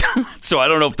 So I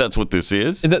don't know if that's what this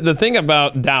is. The thing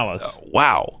about Dallas,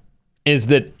 wow, is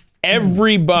that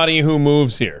everybody who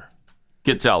moves here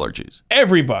gets allergies.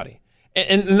 Everybody.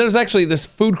 And there's actually this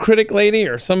food critic lady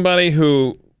or somebody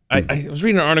who, I was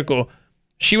reading an article,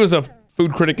 she was a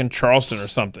food critic in Charleston or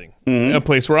something, a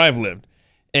place where I've lived.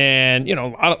 And, you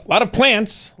know, a lot of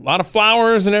plants, a lot of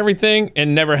flowers and everything,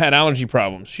 and never had allergy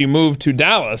problems. She moved to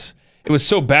Dallas. It was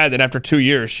so bad that after 2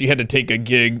 years, she had to take a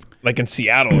gig like in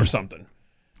Seattle or something.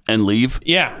 And leave?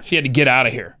 Yeah, she had to get out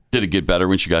of here. Did it get better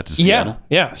when she got to Seattle?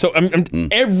 Yeah. So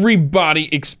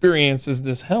everybody experiences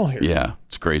this hell here. Yeah,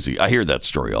 it's crazy. I hear that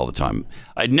story all the time.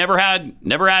 I'd never had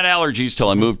allergies till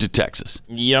I moved to Texas.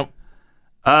 Yep.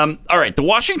 All right, the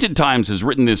Washington Times has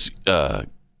written this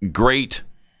great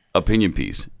opinion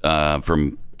piece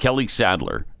from Kelly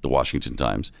Sadler, the Washington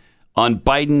Times, on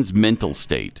Biden's mental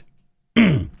state.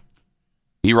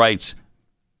 He writes,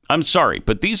 "I'm sorry,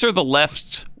 but these are the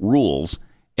left's rules,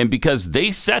 and because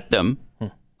they set them,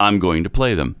 I'm going to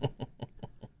play them.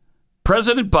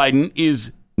 President Biden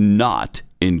is not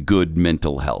in good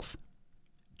mental health.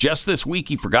 Just this week,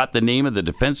 he forgot the name of the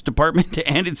Defense Department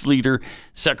and its leader,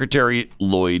 Secretary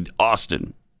Lloyd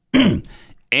Austin.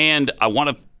 And I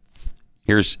want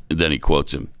to... Then he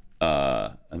quotes him.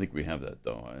 I think we have that,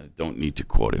 though. I don't need to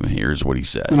quote him. Here's what he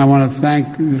said. And I want to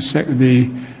thank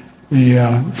the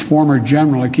former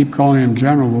general. I keep calling him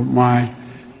general, but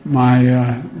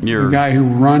the guy who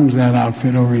runs that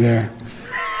outfit over there.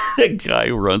 The guy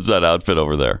who runs that outfit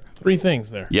over there. 3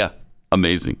 things there. Yeah,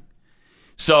 amazing.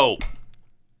 So,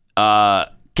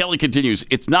 Kelly continues,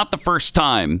 it's not the first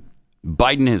time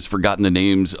Biden has forgotten the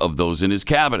names of those in his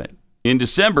cabinet. In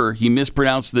December, he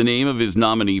mispronounced the name of his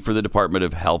nominee for the Department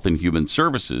of Health and Human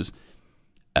Services,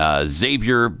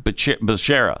 Xavier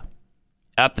Becerra.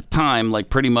 At the time, like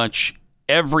pretty much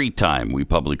every time we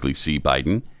publicly see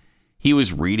Biden, he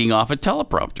was reading off a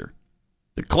teleprompter.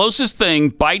 The closest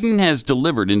thing Biden has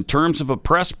delivered in terms of a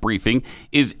press briefing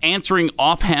is answering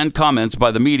offhand comments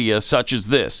by the media such as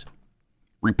this.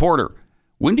 Reporter,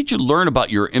 when did you learn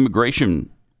about your immigration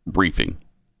briefing?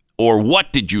 Or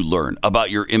what did you learn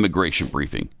about your immigration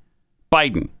briefing?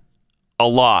 Biden, a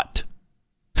lot.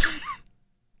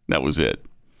 That was it.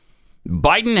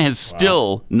 Biden has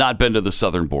still not been to the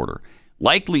southern border.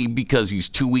 Likely because he's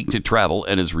too weak to travel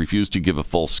and has refused to give a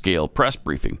full-scale press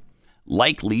briefing.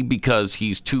 Likely because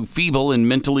he's too feeble and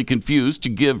mentally confused to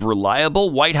give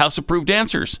reliable White House-approved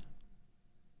answers.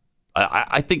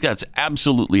 I think that's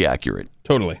absolutely accurate.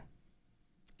 Totally.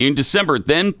 In December,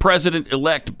 then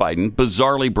President-elect Biden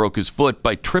bizarrely broke his foot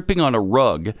by tripping on a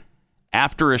rug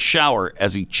after a shower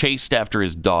as he chased after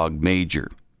his dog,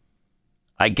 Major.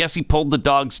 I guess he pulled the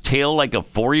dog's tail like a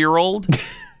 4-year-old?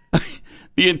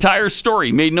 The entire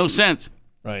story made no sense.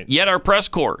 Right. Yet our press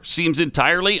corps seems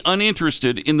entirely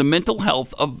uninterested in the mental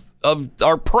health of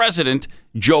our president,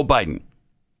 Joe Biden.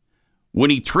 When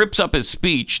he trips up his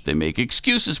speech, they make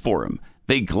excuses for him.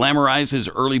 They glamorize his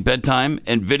early bedtime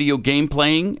and video game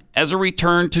playing as a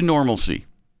return to normalcy.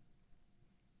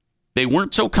 They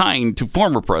weren't so kind to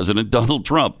former President Donald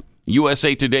Trump.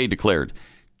 USA Today declared,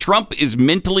 Trump is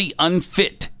mentally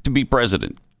unfit to be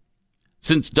president.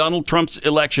 Since Donald Trump's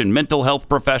election, mental health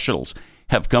professionals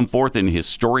have come forth in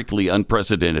historically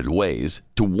unprecedented ways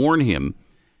to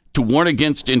warn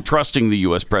against entrusting the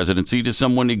U.S. presidency to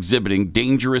someone exhibiting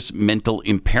dangerous mental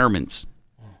impairments.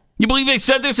 You believe they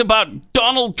said this about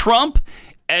Donald Trump?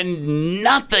 And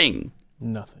nothing.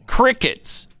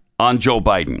 Crickets on Joe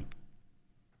Biden.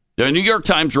 The New York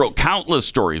Times wrote countless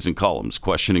stories and columns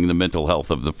questioning the mental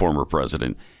health of the former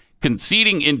president,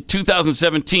 conceding in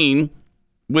 2017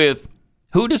 with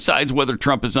who decides whether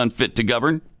Trump is unfit to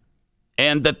govern,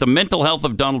 and that the mental health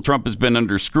of Donald Trump has been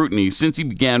under scrutiny since he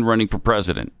began running for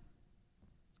president.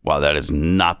 Wow, that is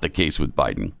not the case with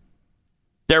Biden.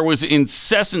 There was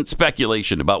incessant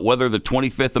speculation about whether the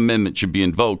 25th Amendment should be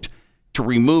invoked to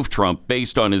remove Trump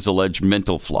based on his alleged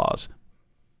mental flaws.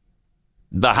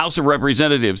 The House of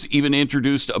Representatives even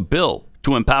introduced a bill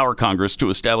to empower Congress to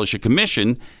establish a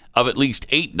commission of at least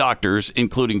 8 doctors,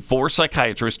 including 4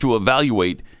 psychiatrists, to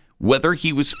evaluate whether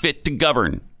he was fit to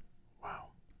govern. Wow.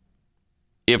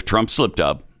 If Trump slipped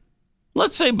up,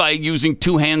 let's say by using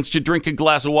 2 hands to drink a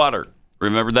glass of water.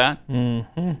 Remember that?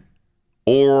 Mm-hmm.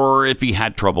 Or if he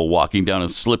had trouble walking down a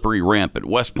slippery ramp at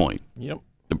West Point. Yep.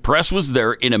 The press was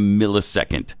there in a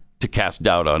millisecond to cast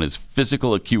doubt on his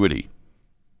physical acuity.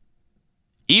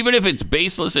 Even if it's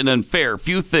baseless and unfair,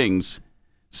 few things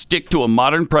stick to a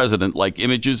modern president like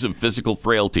images of physical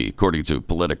frailty, according to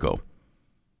Politico.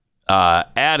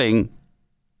 adding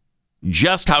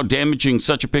just how damaging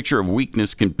such a picture of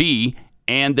weakness can be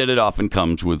and that it often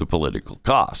comes with a political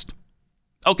cost.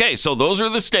 Okay, so those are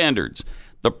the standards.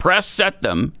 The press set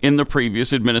them in the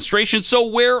previous administration, so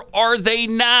where are they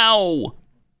now?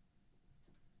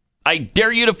 I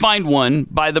dare you to find one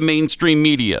by the mainstream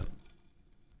media.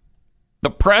 The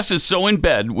press is so in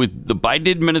bed with the Biden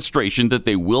administration that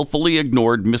they willfully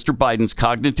ignored Mr. Biden's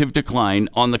cognitive decline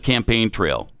on the campaign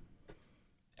trail.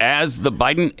 As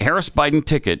the Harris-Biden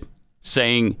ticket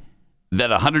saying that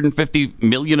 150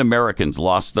 million Americans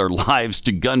lost their lives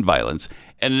to gun violence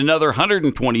and another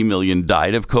 120 million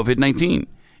died of COVID-19.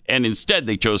 And instead,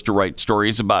 they chose to write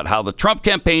stories about how the Trump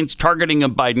campaign's targeting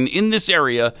of Biden in this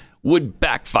area would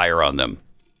backfire on them.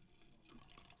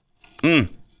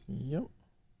 Yep.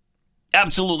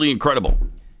 Absolutely incredible.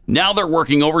 Now they're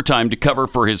working overtime to cover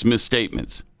for his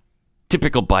misstatements.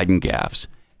 Typical Biden gaffes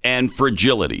and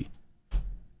fragility.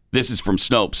 This is from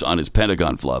Snopes on his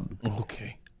Pentagon flub.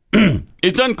 Okay.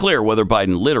 It's unclear whether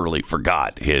Biden literally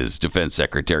forgot his defense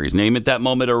secretary's name at that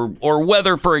moment or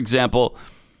whether, for example,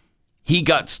 he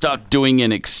got stuck doing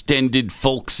an extended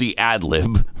folksy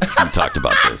ad-lib. We talked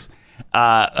about this.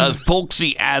 A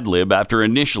folksy ad-lib after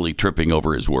initially tripping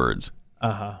over his words.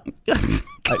 Uh-huh.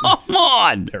 Come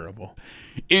on. Terrible.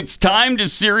 It's time to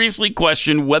seriously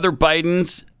question whether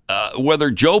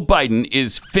whether Joe Biden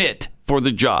is fit for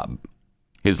the job.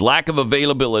 His lack of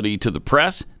availability to the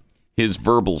press, his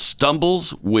verbal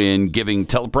stumbles when giving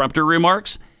teleprompter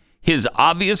remarks, his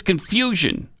obvious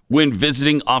confusion when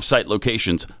visiting off-site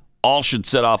locations all should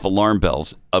set off alarm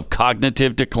bells of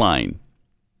cognitive decline.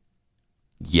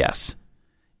 Yes,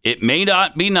 it may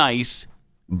not be nice,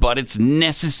 but it's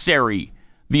necessary.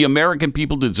 The American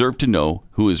people deserve to know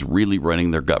who is really running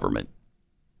their government.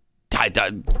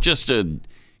 Just a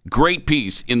great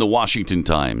piece in the Washington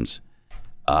Times,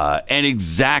 and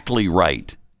exactly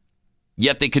right.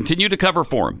 Yet they continue to cover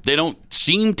for him. They don't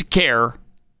seem to care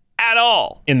at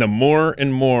all. And the more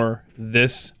and more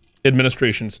this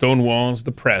administration stonewalls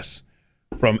the press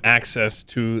from access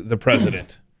to the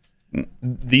president,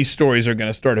 these stories are going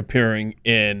to start appearing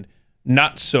in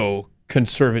not so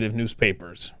conservative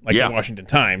newspapers like the Washington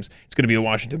Times. It's going to be the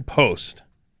Washington Post.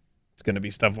 It's going to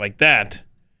be stuff like that.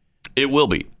 It will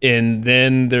be. And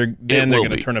then they're going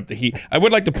to turn up the heat. I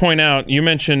would like to point out, you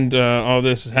mentioned all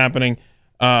this is happening.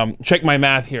 Check my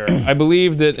math here. I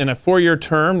believe that in a 4-year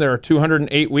term, there are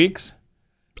 208 weeks.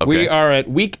 Okay. We are at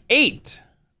week 8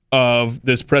 of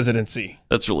this presidency.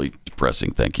 That's really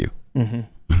depressing. Thank you.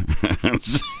 Mm-hmm.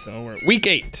 So we're at week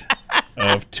 8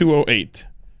 of 208,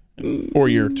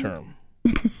 4-year term.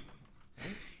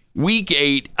 Week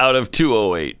 8 out of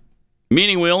 208,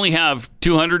 meaning we only have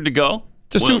 200 to go.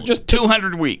 Just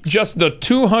 200 weeks. Just the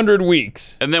 200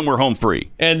 weeks, and then we're home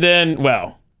free. And then,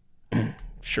 well,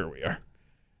 sure we are.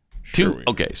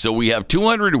 Okay, so we have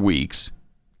 200 weeks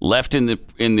left in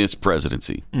this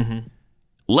presidency. Mm-hmm.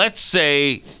 Let's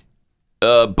say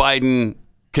Biden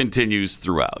continues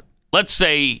throughout. Let's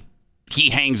say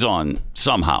he hangs on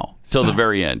somehow till the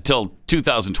very end, till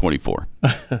 2024.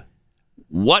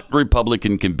 What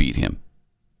Republican can beat him?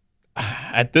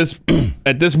 At this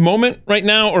moment right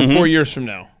now, or 4 years from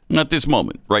now? At this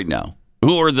moment right now.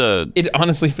 Who are the... It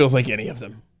honestly feels like any of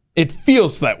them. It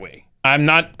feels that way. I'm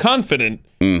not confident.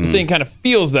 I'm saying it kind of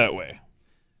feels that way.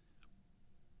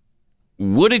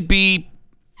 Would it be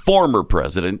former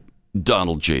President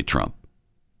Donald J. Trump?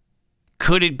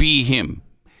 Could it be him?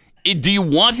 Do you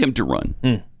want him to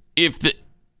run?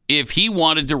 If he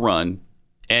wanted to run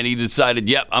and he decided,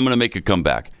 yep, I'm going to make a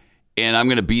comeback and I'm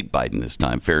going to beat Biden this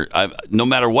time, no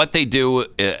matter what they do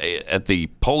at the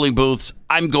polling booths,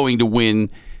 I'm going to win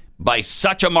by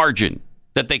such a margin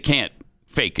that they can't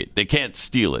fake it. They can't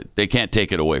steal it. They can't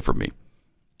take it away from me.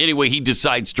 Anyway, he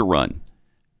decides to run.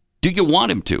 Do you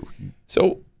want him to?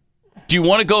 So, do you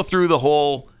want to go through the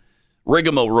whole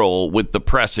rigmarole with the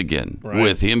press again,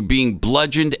 with him being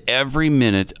bludgeoned every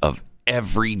minute of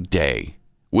every day,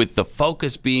 with the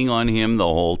focus being on him the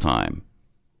whole time?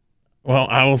 Well,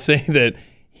 I will say that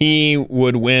he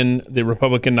would win the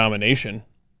Republican nomination.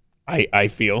 I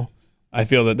feel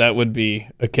that would be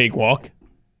a cakewalk.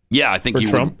 Yeah, I think he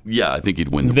Trump. would. Yeah, I think he'd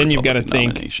win the then Republican you've got to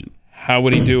nomination. Think, how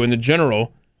would he do in the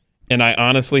general? And I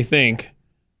honestly think.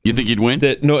 You think he'd win?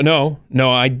 That no.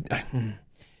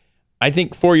 I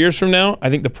think 4 years from now, I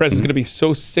think the press is going to be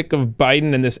so sick of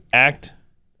Biden and this act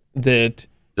that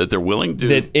they're willing to.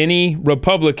 That any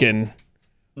Republican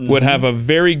would have a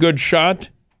very good shot,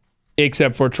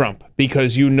 except for Trump,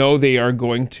 because they are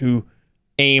going to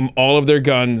aim all of their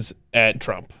guns at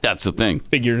Trump. That's the thing.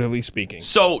 Figuratively speaking.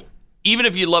 So even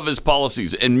if you love his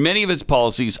policies, and many of his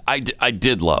policies I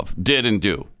did love, did and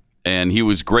do, and he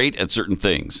was great at certain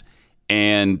things.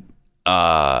 And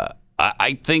I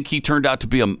think he turned out to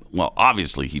be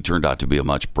obviously he turned out to be a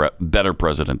much better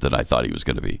president than I thought he was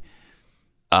going to be.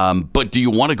 But do you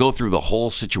want to go through the whole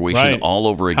situation all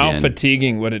over again? How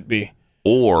fatiguing would it be?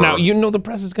 Or now, the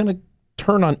press is going to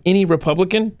turn on any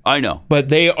Republican. I know. But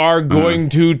they are going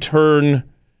to turn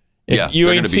if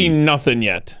you ain't seen nothing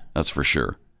yet. That's for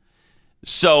sure.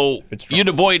 So you'd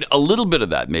avoid a little bit of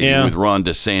that maybe with Ron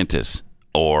DeSantis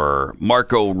or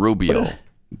Marco Rubio.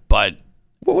 But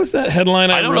what was that headline?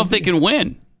 I don't know if they can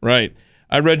win. Right.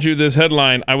 I read you this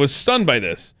headline. I was stunned by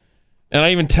this. And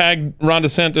I even tagged Ron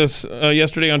DeSantis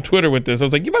yesterday on Twitter with this. I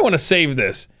was like, you might want to save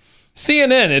this.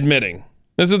 CNN admitting.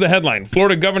 This is the headline.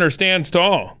 Florida governor stands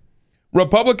tall.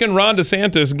 Republican Ron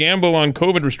DeSantis' gamble on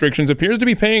COVID restrictions appears to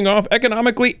be paying off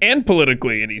economically and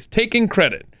politically, and he's taking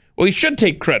credit. Well, he should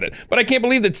take credit, but I can't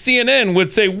believe that CNN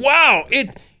would say, wow,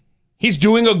 he's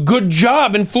doing a good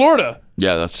job in Florida.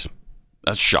 Yeah, that's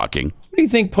shocking. What do you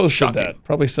think posted that?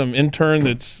 Probably some intern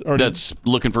that's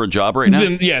looking for a job right now?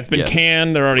 It's been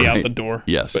canned. They're already out the door.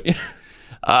 Yes.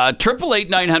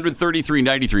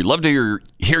 888-900-3393. Love to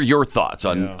hear your thoughts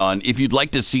on if you'd like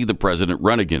to see the president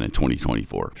run again in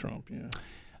 2024. Trump,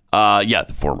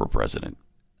 the former president.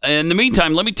 In the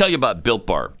meantime, let me tell you about Built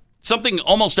Bar. Something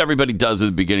almost everybody does at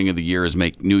the beginning of the year is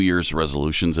make New Year's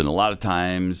resolutions, and a lot of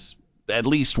times, at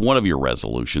least one of your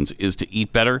resolutions is to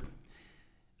eat better.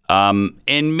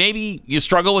 And maybe you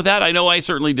struggle with that. I know I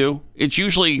certainly do.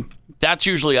 That's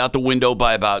usually out the window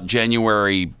by about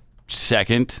January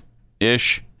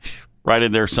 2nd-ish, right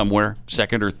in there somewhere,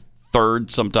 2nd or 3rd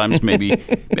sometimes. Maybe I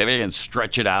can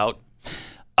stretch it out.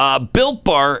 Built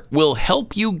Bar will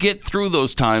help you get through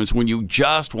those times when you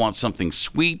just want something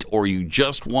sweet or you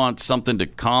just want something to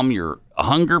calm your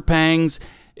hunger pangs.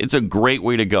 It's a great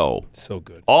way to go. So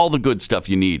good. All the good stuff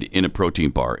you need in a protein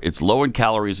bar. It's low in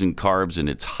calories and carbs, and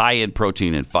it's high in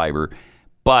protein and fiber,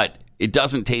 but it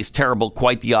doesn't taste terrible.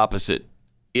 Quite the opposite.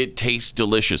 It tastes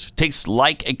delicious. It tastes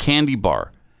like a candy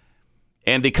bar.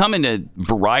 And they come in a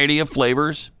variety of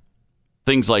flavors.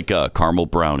 Things like caramel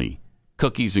brownie,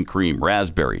 cookies and cream,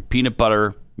 raspberry, peanut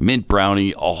butter, mint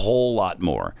brownie, a whole lot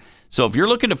more. So if you're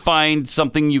looking to find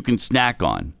something you can snack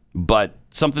on, but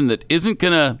something that isn't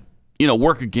going to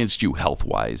work against you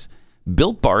health-wise,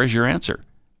 Built Bar is your answer.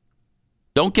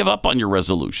 Don't give up on your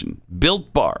resolution.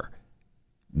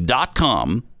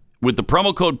 BuiltBar.com with the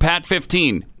promo code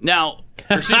PAT15. Now,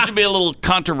 there seems to be a little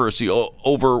controversy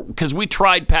over, because we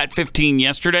tried PAT15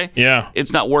 yesterday. Yeah.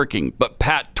 It's not working, but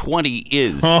PAT20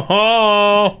 is.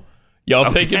 Oh,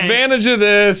 y'all take advantage of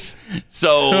this.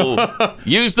 So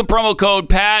use the promo code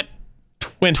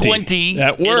PAT20.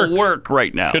 That works. It'll work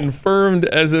right now. Confirmed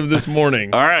as of this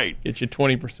morning. All right. Get you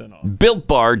 20% off.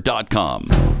 BuiltBar.com.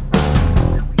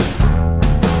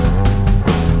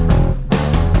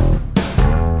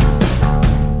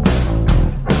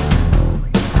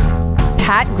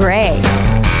 Pat Gray.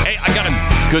 Hey, I got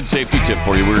a good safety tip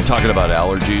for you. We were talking about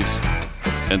allergies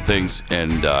and things,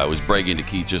 and I was bragging to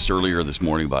Keith just earlier this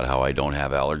morning about how I don't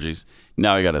have allergies.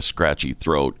 Now I got a scratchy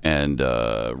throat and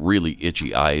really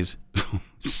itchy eyes.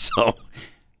 So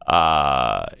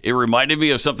it reminded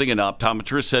me of something an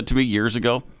optometrist said to me years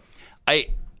ago. I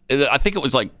think it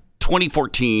was like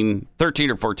 2014,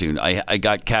 13 or 14. I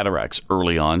got cataracts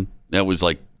early on. That was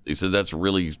like, they said that's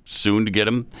really soon to get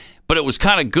them. But it was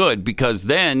kind of good because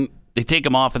then they take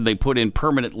them off and they put in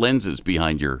permanent lenses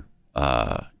behind your,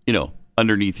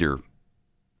 underneath your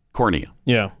cornea.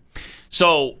 Yeah.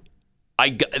 So then I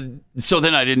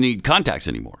didn't need contacts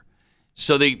anymore.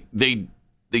 So they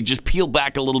just peel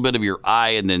back a little bit of your eye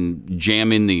and then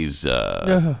jam in these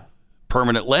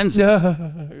permanent lenses.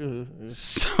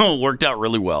 So it worked out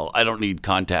really well. I don't need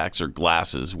contacts or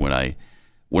glasses when I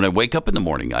wake up in the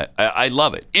morning. I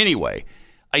love it. Anyway,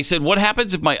 I said, what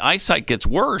happens if my eyesight gets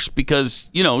worse? Because,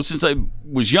 since I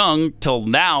was young till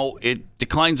now, it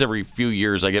declines every few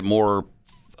years. I get more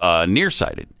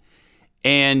nearsighted.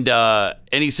 And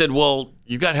he said, well,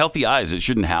 you've got healthy eyes. It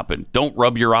shouldn't happen. Don't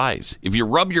rub your eyes. If you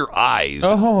rub your eyes,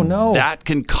 that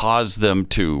can cause them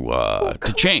to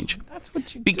change. That's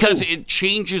what you do. Because it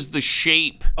changes the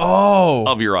shape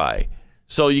of your eye.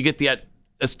 So you get the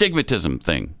astigmatism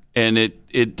thing. And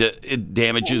it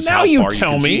damages how far you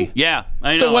can see. Yeah,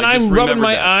 I know. So when I'm rubbing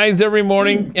my eyes every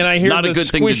morning and I hear the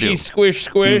squishy squish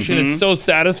squish and it's so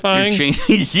satisfying.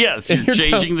 Yes, you're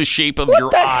changing the shape of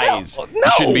your eyes. No.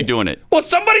 You shouldn't be doing it. Well,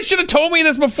 somebody should have told me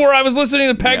this before I was listening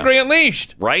to Pat Gray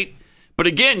Unleashed. Right? But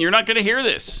again, you're not going to hear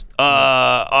this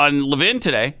on Levin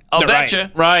today. I'll bet you.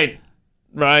 Right.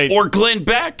 Or Glenn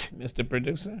Beck. Mr.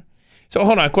 Producer. So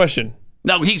hold on, question.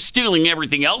 Now, he's stealing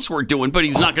everything else we're doing, but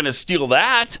he's not going to steal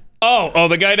that. Oh,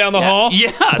 the guy down the hall?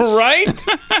 Yes. Right?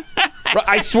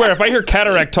 I swear, if I hear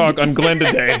cataract talk on Glenn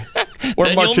today, we're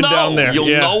Then marching down there. You'll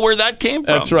know where that came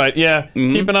from. That's right, yeah.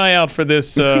 Mm-hmm. Keep an eye out for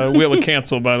this Wheel of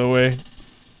Cancel, by the way.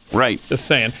 Right. Just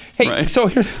saying. Hey, so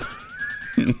here's...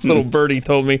 little birdie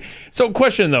told me. So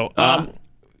question, though.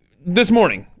 This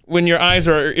morning, when your eyes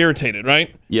are irritated,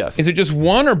 right? Yes. Is it just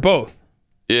one or both?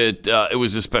 It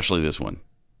was especially this one.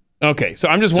 Okay, so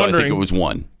I'm just wondering. I think it was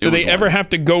one. Do they ever have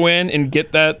to go in and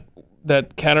get that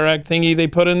cataract thingy they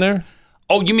put in there?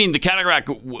 Oh, you mean the cataract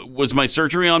was my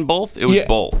surgery on both? It was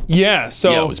both. Yeah,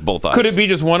 so it was both eyes. Could it be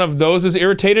just one of those is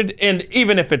irritated? And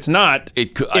even if it's not,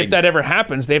 if that ever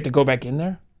happens, they have to go back in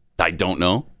there? I don't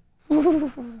know.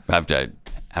 Have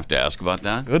to ask about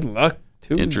that. Good luck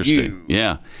to Interesting.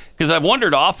 Yeah. Because I've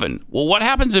wondered often, well, what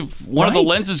happens if one of the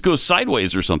lenses goes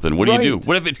sideways or something? What do you do?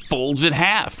 What if it folds in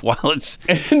half while it's...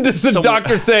 And does the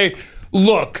doctor say,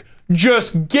 look,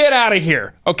 just get out of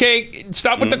here, okay?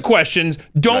 Stop with the questions.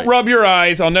 Don't rub your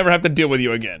eyes. I'll never have to deal with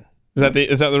you again. Is that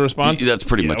the response? That's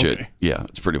pretty much it. Yeah,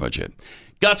 that's pretty much it.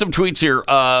 Got some tweets here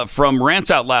from Rants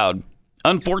Out Loud.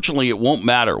 Unfortunately, it won't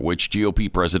matter which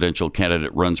GOP presidential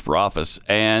candidate runs for office,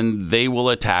 and they will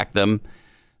attack them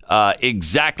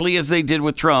exactly as they did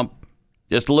with Trump.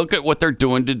 Just look at what they're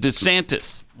doing to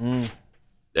DeSantis.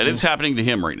 That is happening to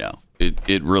him right now.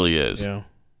 It really is. Yeah.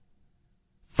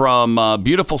 From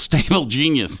Beautiful Stable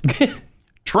Genius.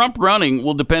 Trump running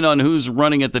will depend on who's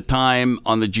running at the time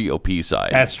on the GOP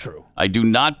side. That's true. I do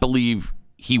not believe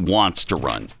he wants to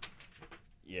run.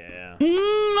 Yeah.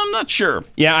 I'm not sure.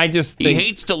 Yeah, I just think... He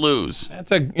hates to lose.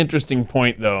 That's an interesting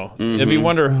point, though. If you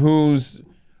wonder who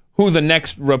the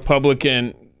next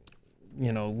Republican,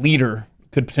 leader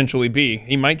could potentially be,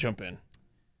 he might jump in.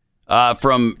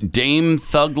 From Dame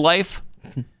Thug Life.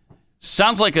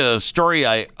 Sounds like a story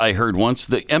I heard once.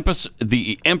 The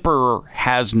Emperor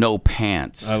has no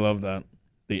pants. I love that.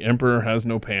 The Emperor has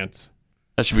no pants.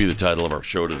 That should be the title of our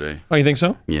show today. Oh, you think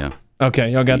so? Yeah.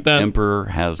 Okay, y'all got that? The Emperor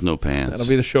has no pants. That'll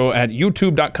be the show at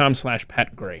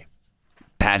youtube.com/Pat Gray.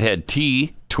 Pathead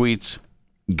T tweets,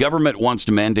 government wants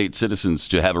to mandate citizens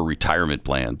to have a retirement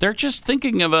plan. They're just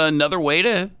thinking of another way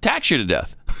to tax you to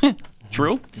death.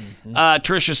 True.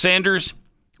 Tricia Sanders,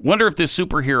 wonder if this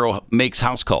superhero makes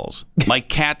house calls. My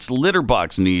cat's litter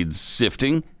box needs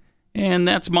sifting, and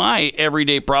that's my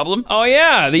everyday problem. Oh,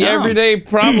 yeah, the everyday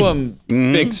problem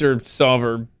fixer,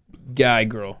 solver, guy,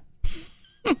 girl.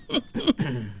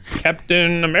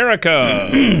 Captain America.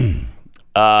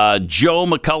 Joe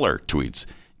McCullough tweets,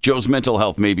 Joe's mental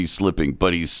health may be slipping,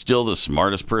 but he's still the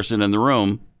smartest person in the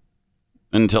room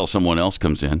until someone else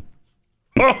comes in.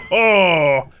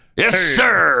 Oh, yes,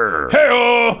 sir.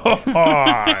 Hey-oh.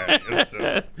 Yes,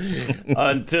 sir.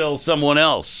 Until someone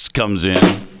else comes in.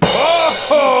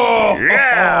 Oh,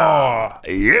 yeah.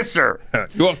 Yes, sir.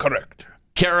 You are correct.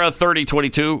 Kara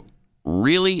 3022.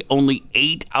 Really? Only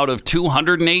 8 out of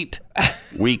 208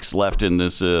 weeks left in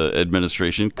this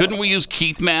administration. Couldn't we use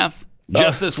Keith math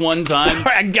just this one time?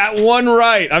 Sorry, I got one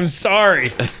right. I'm sorry.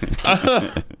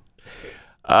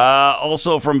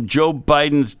 Also from Joe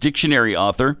Biden's dictionary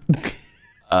author.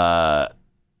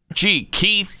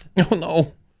 Keith. Oh,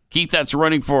 no. Keith, that's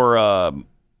running for...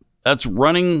 that's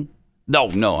running...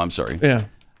 No, I'm sorry. Yeah.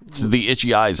 It's the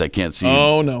itchy eyes I can't see.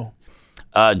 Oh, no.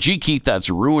 Keith, that's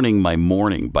ruining my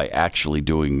morning by actually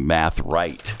doing math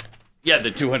right. Yeah, the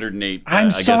 208.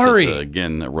 I'm sorry. I guess it's,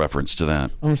 again, a reference to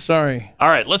that. I'm sorry. All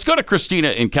right, let's go to Christina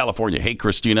in California. Hey,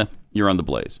 Christina, you're on the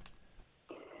Blaze.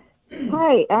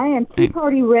 Hi, I am Tea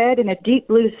Party Red in a deep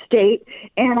blue state,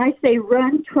 and I say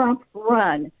run, Trump,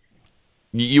 run.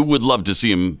 You would love to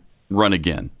see him run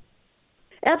again.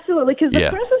 Absolutely, because the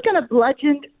press is going to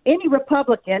bludgeon any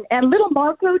Republican, and little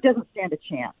Marco doesn't stand a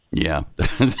chance. Yeah,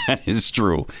 that is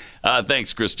true.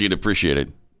 Thanks, Christine. Appreciate it.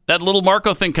 That little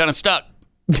Marco thing kind of stuck,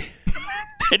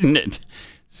 didn't it?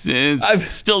 I'm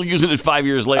still using it 5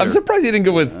 years later. I'm surprised he didn't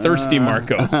go with Thirsty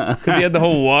Marco, because he had the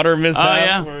whole water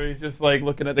mishap where he's just like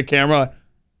looking at the camera.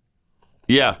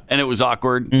 Yeah, and it was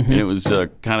awkward, and it was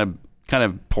kind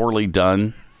of poorly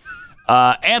done.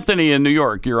 Anthony in New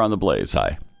York, you're on the Blaze.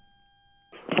 Hi.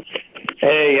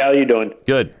 Hey, how you doing?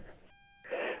 Good.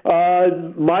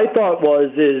 My thought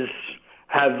is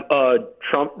have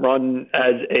Trump run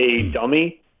as a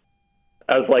dummy,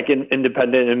 as like an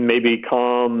independent, and maybe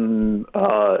come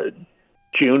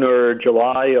June or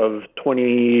July of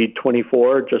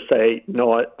 2024, just say, you know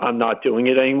what, I'm not doing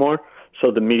it anymore.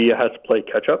 So the media has to play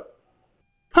catch up.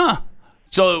 Huh.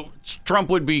 So Trump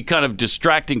would be kind of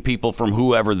distracting people from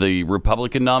whoever the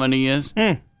Republican nominee is?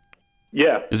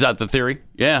 Yeah. Is that the theory?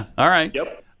 Yeah. All right.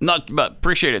 Yep.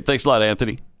 Appreciate it. Thanks a lot,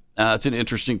 Anthony. It's an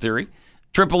interesting theory.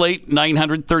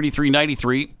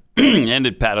 888-900-3393. and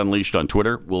at Pat Unleashed on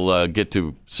Twitter. We'll get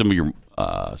to some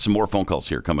more phone calls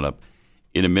here coming up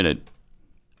in a minute.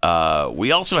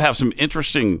 We also have some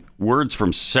interesting words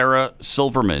from Sarah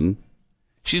Silverman.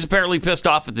 She's apparently pissed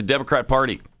off at the Democrat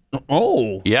Party.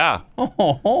 Oh. Yeah.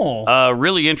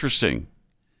 Really interesting.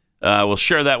 We'll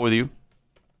share that with you.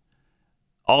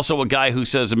 Also, a guy who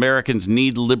says Americans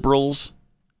need liberals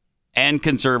and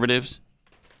conservatives.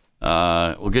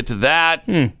 We'll get to that.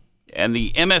 And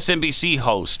the MSNBC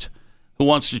host who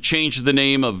wants to change the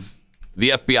name of the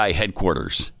FBI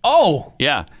headquarters. Oh.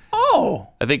 Yeah. Oh.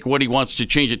 I think what he wants to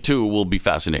change it to will be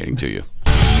fascinating to you.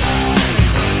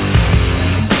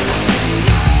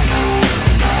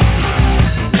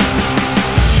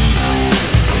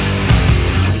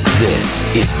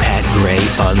 This is Pat Gray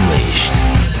Unleashed.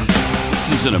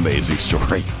 This is an amazing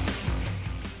story.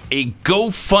 A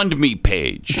GoFundMe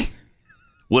page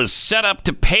was set up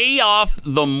to pay off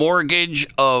the mortgage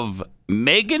of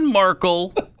Meghan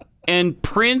Markle and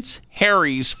Prince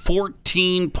Harry's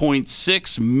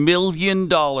 $14.6 million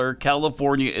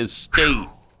California estate.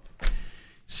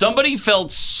 Somebody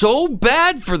felt so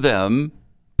bad for them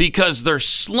because they're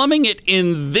slumming it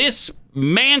in this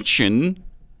mansion.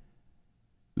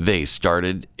 They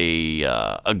started a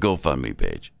GoFundMe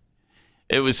page.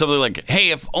 It was something like,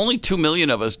 hey, if only 2 million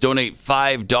of us donate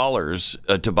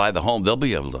 $5 to buy the home, they'll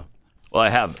be able to. Well, I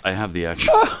have the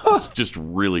actual. It's just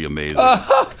really amazing.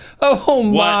 Oh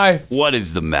my! What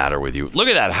is the matter with you? Look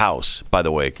at that house, by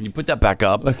the way. Can you put that back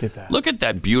up? Look at that. Look at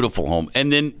that beautiful home.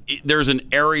 And then there's an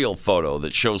aerial photo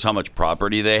that shows how much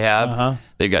property they have.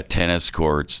 They've got tennis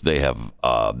courts. They have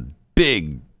a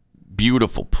big,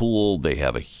 beautiful pool. They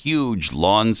have a huge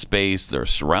lawn space. They're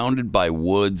surrounded by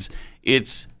woods.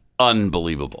 It's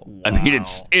unbelievable. Wow. I mean,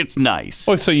 it's nice.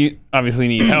 Oh, so you obviously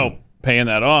need help paying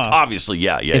that off. Obviously,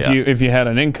 yeah. If you had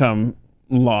an income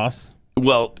loss.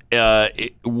 Well,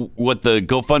 what the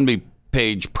GoFundMe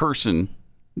page person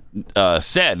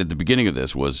said at the beginning of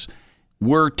this was,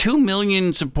 we're 2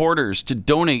 million supporters to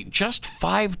donate just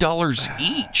 $5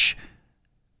 each.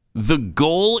 The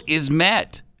goal is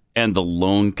met, and the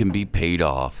loan can be paid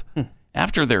off.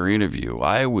 After their interview,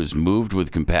 I was moved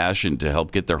with compassion to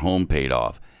help get their home paid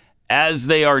off. As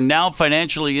they are now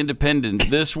financially independent,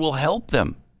 this will help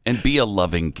them and be a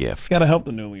loving gift. Got to help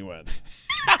the newlyweds.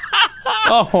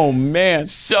 Oh, man.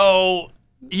 So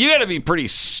you got to be pretty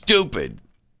stupid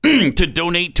to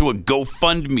donate to a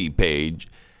GoFundMe page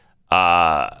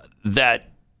that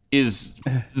is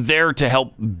there to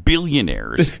help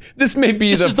billionaires. This may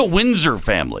be this is the Windsor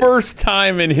family. First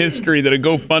time in history that a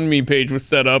GoFundMe page was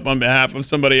set up on behalf of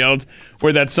somebody else,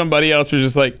 where that somebody else was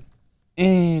just like,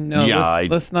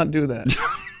 let's not do that.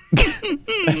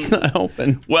 That's not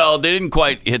helping. Well, they didn't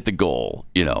quite hit the goal,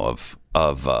 of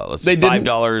let's say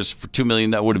 $5 for $2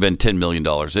 million. That would have been $10 million.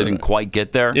 They didn't quite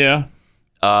get there. Yeah.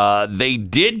 They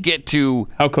did get to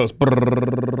how close?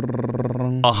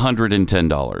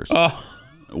 $110. Oh.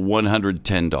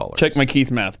 $110. Check my Keith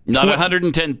math. Not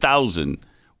 $110,000.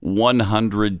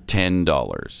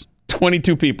 $110.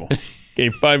 22 people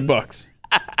gave $5.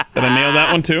 Did I nail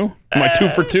that one too? Am I 2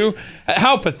 for 2?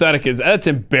 How pathetic is that? That's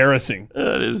embarrassing.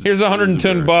 That is. Here's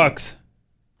 $110.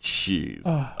 Jeez.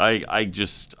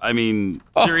 I mean,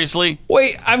 seriously?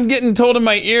 Wait, I'm getting told in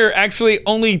my ear, actually,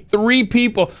 only 3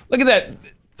 people. Look at that.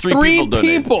 3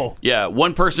 people. Yeah,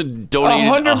 one person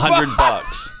donated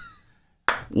 $100.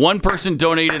 One person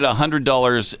donated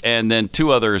 $100, and then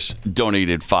 2 others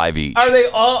donated $5 each. Are they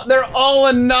all? They're all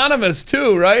anonymous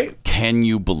too, right? Can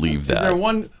you believe that? Is there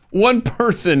one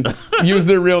person used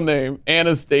their real name,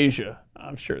 Anastasia?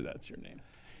 I'm sure that's your name.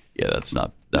 Yeah, that's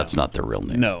not their real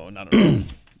name. No, not at all.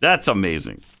 That's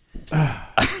amazing.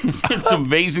 It's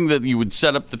amazing that you would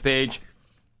set up the page,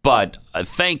 but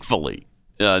thankfully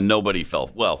nobody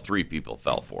fell. Well, 3 people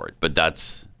fell for it, but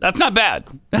that's not bad.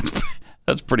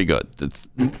 That's pretty good.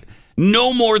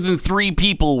 No more than 3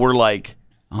 people were like,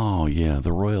 oh yeah,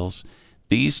 the royals.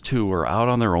 These 2 are out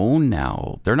on their own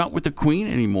now. They're not with the queen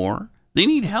anymore. They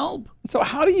need help. So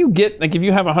how do you get, like, if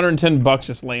you have $110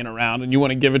 just laying around and you want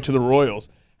to give it to the royals,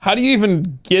 how do you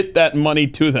even get that money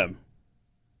to them?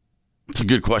 It's a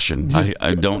good question.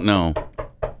 I don't know.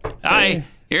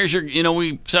 Here's your,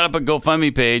 we set up a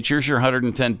GoFundMe page. Here's your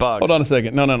 $110. Hold on a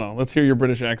second. No. Let's hear your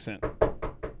British accent.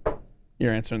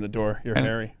 You're answering the door. You're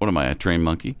Harry. What am I, a trained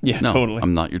monkey? Yeah, no, totally.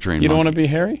 I'm not your trained monkey. You don't want to be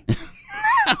Harry?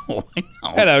 No, I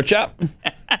know. Hello, chap.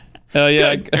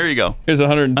 Yeah. Good. There you go. Here's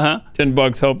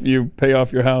 $110. Help you pay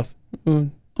off your house.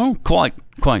 Oh, quite.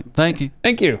 Thank you.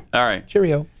 Thank you. All right.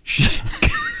 Cheerio.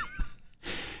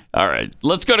 All right.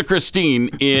 Let's go to Christine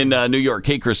in New York.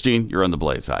 Hey, Christine, you're on the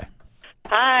Blaze. Hi.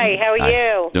 Hi, how are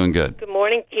you? Doing good. Good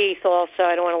morning, Keith, also.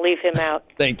 I don't want to leave him out.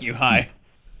 Thank you. Hi.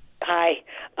 Hi.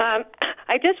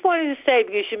 I just wanted to say,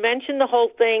 because you mentioned the whole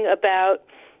thing about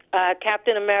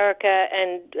Captain America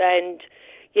and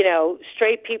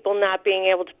straight people not being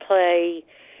able to play,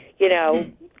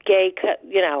 gay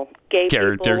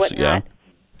characters, people or whatnot.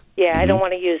 Yeah, I don't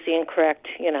want to use the incorrect,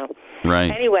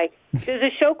 Right. Anyway, there's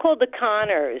a show called The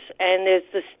Conners, and there's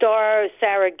the star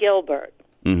Sarah Gilbert,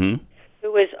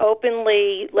 who is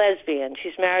openly lesbian.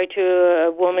 She's married to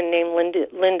a woman named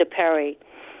Linda Perry.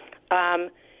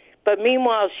 But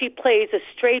meanwhile, she plays a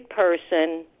straight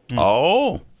person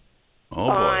Oh boy.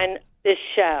 on this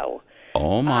show.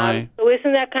 Oh, my. So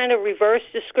isn't that kind of reverse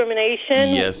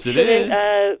discrimination? Yes, it Shouldn't is.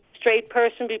 a straight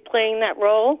person be playing that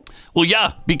role? Well,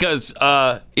 yeah, because,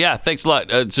 thanks a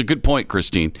lot. It's a good point,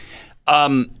 Christine.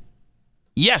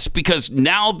 Yes, because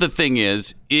now the thing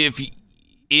is, if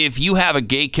you have a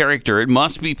gay character, it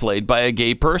must be played by a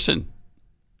gay person.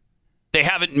 They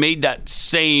haven't made that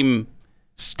same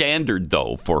standard,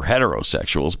 though, for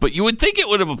heterosexuals, but you would think it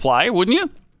would have applied, wouldn't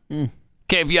you?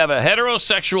 Okay, if you have a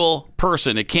heterosexual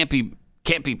person, it can't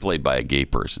be played by a gay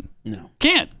person. No.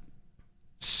 Can't.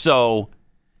 So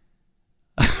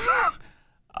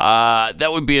that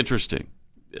would be interesting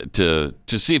to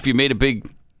see if you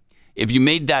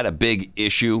made that a big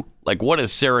issue. Like, what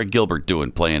is Sarah Gilbert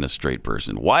doing playing a straight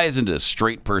person? Why isn't a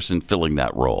straight person filling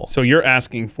that role? So you're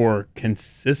asking for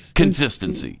consistency?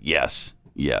 Consistency, yes.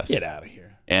 Get out of here.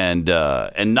 And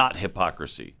not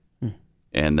hypocrisy.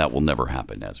 And that will never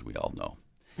happen, as we all know.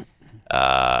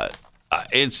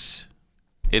 It's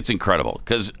incredible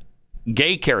because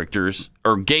gay characters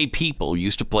or gay people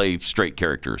used to play straight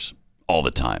characters all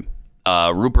the time.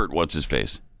 Rupert, what's his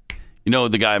face? You know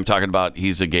the guy I'm talking about?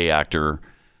 He's a gay actor.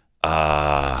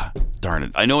 Darn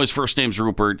it. I know his first name's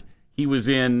Rupert. He was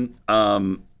in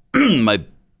my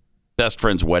best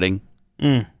friend's wedding.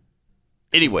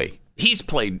 Anyway,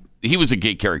 he was a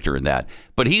gay character in that,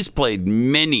 but he's played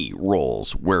many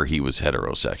roles where he was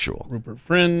heterosexual. Rupert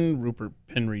Friend, Rupert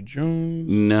Henry Jones.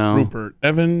 No. Rupert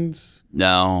Evans.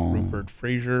 No. Rupert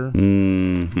Fraser.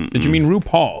 Did you mean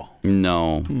RuPaul?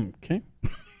 No. Okay.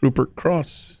 Rupert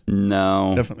Cross.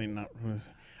 No. Definitely not.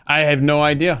 I have no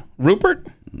idea. Rupert?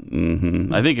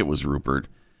 I think it was Rupert.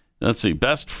 Let's see.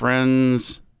 Best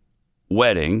friend's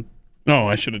wedding. Oh,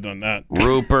 I should have done that.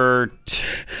 Rupert.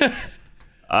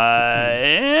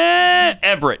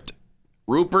 Everett.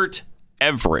 Rupert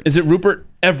Everett. Is it Rupert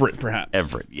Everett, perhaps?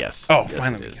 Everett, yes. Oh, yes,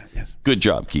 finally. Yes. Good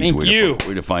job, Keith. Thank you.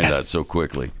 Way to find that so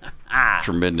quickly.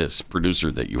 Tremendous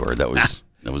producer that you are. That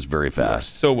was very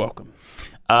fast. So welcome.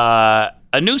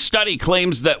 A new study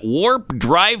claims that warp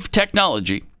drive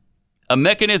technology, a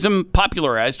mechanism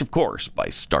popularized, of course, by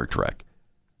Star Trek,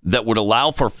 that would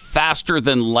allow for faster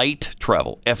than light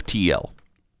travel, FTL,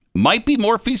 might be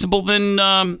more feasible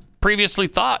than previously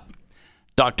thought.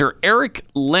 Dr. Eric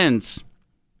Lenz,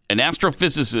 an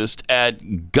astrophysicist at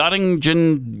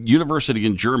Göttingen University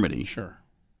in Germany,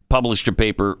 published a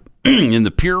paper in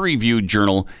the peer-reviewed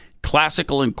journal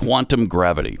Classical and Quantum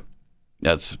Gravity.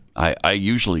 That's I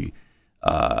usually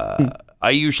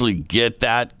get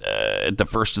that at the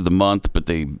first of the month, but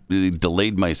they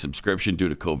delayed my subscription due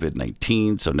to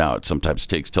COVID-19, so now it sometimes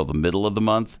takes till the middle of the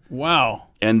month. Wow.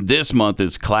 And this month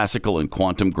is Classical and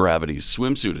Quantum Gravity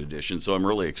swimsuit edition, so I'm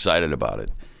really excited about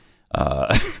it.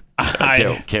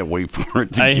 I can't wait for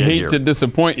it to get here. I hate to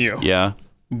disappoint you. Yeah.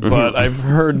 But I've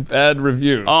heard bad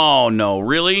reviews. Oh, no.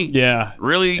 Really? Yeah.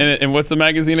 Really? And what's the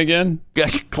magazine again?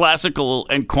 Classical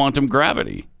and Quantum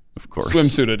Gravity, of course.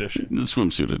 Swimsuit edition. The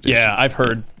swimsuit edition. Yeah, I've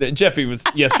heard. Jeffy was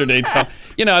yesterday. I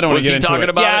don't want to get into talking it.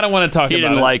 about yeah, it? I don't want to talk he about it.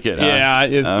 He didn't like it. Yeah,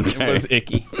 Okay. It was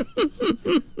icky.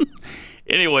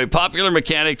 Anyway, Popular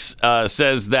Mechanics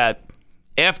says that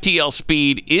FTL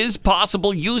speed is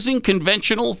possible using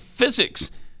conventional physics.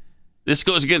 This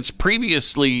goes against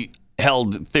previously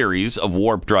held theories of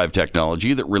warp drive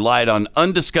technology that relied on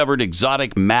undiscovered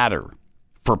exotic matter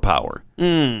for power.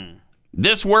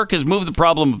 This work has moved the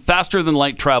problem of faster than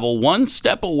light travel one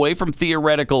step away from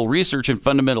theoretical research in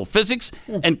fundamental physics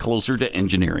and closer to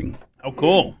engineering. How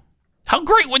cool. How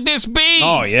great would this be?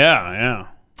 Oh, yeah.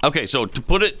 Okay, so to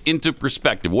put it into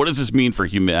perspective, what does this mean for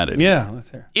humanity? Yeah, let's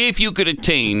hear. If you could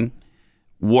attain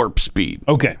warp speed.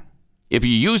 Okay. If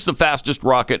you use the fastest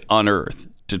rocket on Earth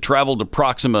to travel to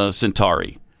Proxima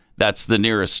Centauri, that's the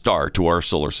nearest star to our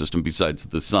solar system besides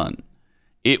the sun,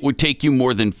 it would take you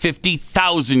more than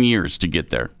 50,000 years to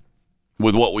get there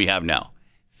with what we have now.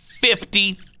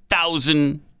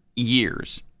 50,000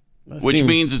 years, which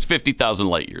means it's 50,000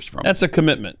 light years from. That's a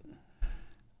commitment.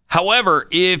 However,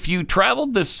 if you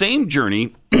traveled the same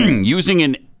journey using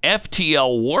an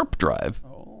FTL warp drive,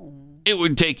 it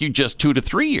would take you just 2 to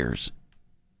 3 years.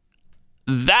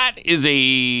 That is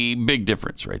a big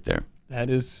difference right there. That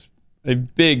is a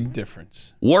big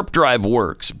difference. Warp drive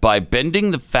works by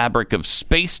bending the fabric of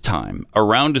space-time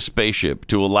around a spaceship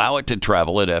to allow it to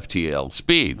travel at FTL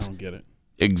speeds. I don't get it.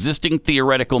 Existing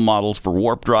theoretical models for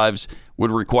warp drives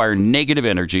would require negative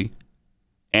energy,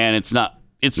 and it's not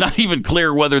even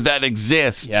clear whether that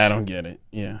exists. Yeah, I don't get it.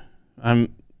 Yeah. I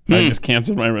just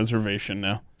canceled my reservation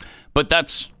now. But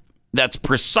that's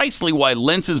precisely why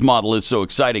Lentz's model is so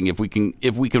exciting. If we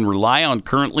can rely on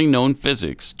currently known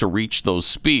physics to reach those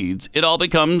speeds, it all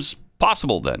becomes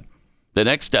possible then. The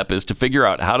next step is to figure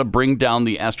out how to bring down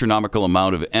the astronomical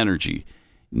amount of energy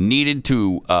needed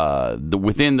to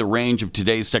within the range of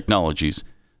today's technologies,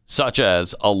 such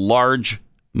as a large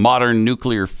modern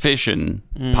nuclear fission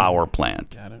power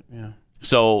plant. Got it, yeah.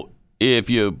 So if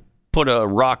you put a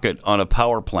rocket on a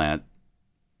power plant,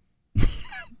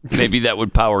 maybe that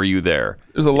would power you there.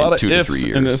 There's a lot of ifs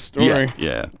in this story.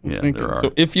 Yeah, there are.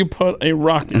 So if you put a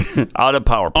rocket on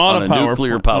a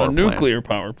nuclear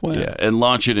power plant, yeah, and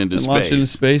launch it into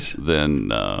space,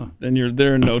 then you're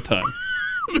there in no time.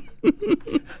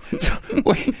 So,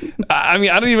 wait, I mean,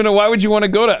 I don't even know, why would you want to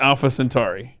go to Alpha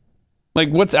Centauri? Like,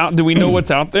 what's out? Do we know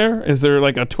what's out there? Is there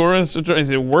like a tourist? Is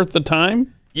it worth the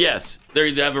time? Yes,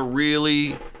 they have a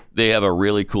really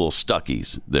cool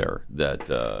Stuckies there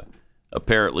that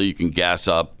apparently you can gas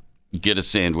up, get a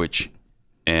sandwich,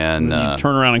 and you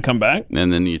turn around and come back.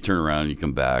 And then you turn around and you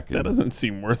come back. That doesn't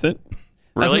seem worth it.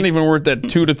 Really? That's not even worth that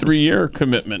 2 to 3 year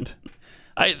commitment.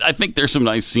 I think there's some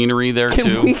nice scenery there too.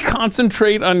 Can we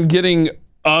concentrate on getting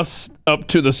us up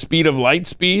to the speed of light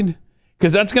speed?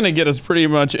 Because that's going to get us pretty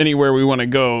much anywhere we want to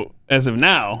go as of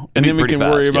now, and then we can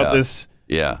worry about this.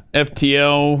 Yeah,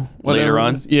 FTL later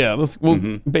on. Yeah,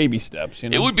 baby steps.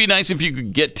 It would be nice if you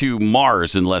could get to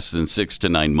Mars in less than 6 to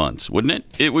 9 months, wouldn't it?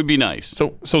 It would be nice.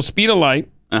 So speed of light,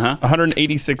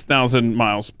 186,000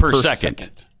 miles per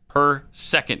second. Per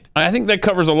second. I think that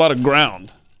covers a lot of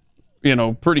ground,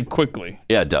 pretty quickly.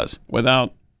 Yeah, it does.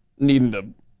 Without needing to.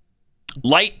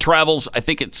 Light travels, I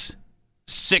think it's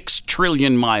 6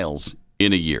 trillion miles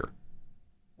in a year.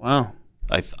 Wow.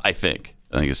 I think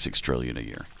it's 6 trillion a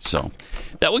year. So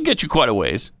that would get you quite a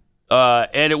ways.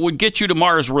 And it would get you to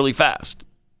Mars really fast.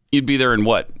 You'd be there in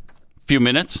a few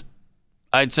minutes,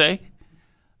 I'd say.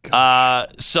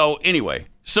 So anyway,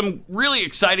 some really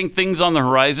exciting things on the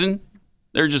horizon.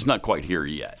 They're just not quite here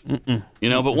yet.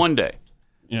 But one day.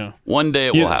 Yeah. One day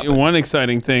it will happen. One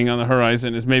exciting thing on the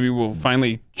horizon is maybe we'll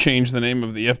finally change the name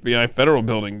of the FBI federal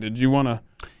building. Did you want to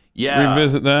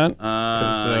revisit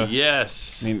that?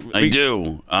 Yes, I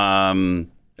do.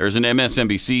 There's an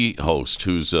MSNBC host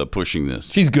who's pushing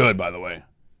this. She's good, by the way.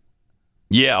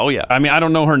 Yeah, oh yeah. I mean, I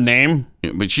don't know her name.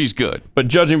 Yeah, but she's good. But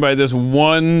judging by this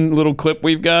one little clip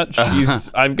we've got,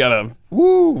 I've got to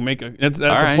that's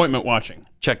appointment watching.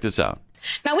 Check this out.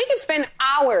 Now, we could spend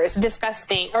hours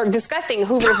discussing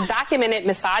Hoover's documented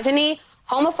misogyny,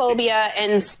 homophobia,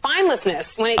 and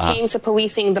spinelessness when it came to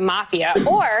policing the mafia.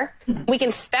 Or we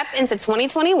can step into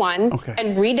 2021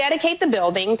 and rededicate the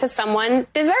building to someone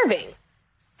deserving.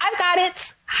 I've got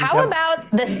it. How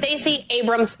about the Stacey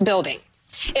Abrams building?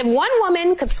 If one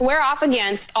woman could swear off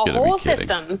against a whole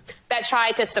system that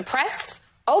tried to suppress,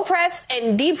 oppress,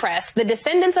 and depress the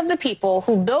descendants of the people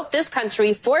who built this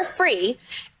country for free,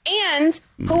 and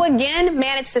who again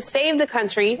managed to save the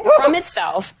country from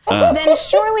itself, then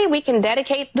surely we can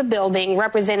dedicate the building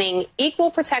representing equal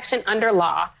protection under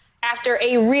law after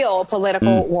a real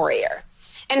political warrior.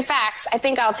 In fact, I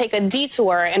think I'll take a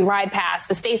detour and ride past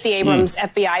the Stacey Abrams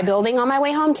FBI building on my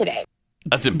way home today.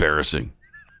 That's embarrassing.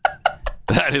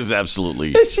 That is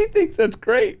absolutely... She thinks that's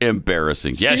great.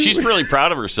 Embarrassing. Yeah, she's really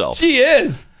proud of herself. She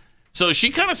is. So is she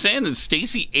kind of saying that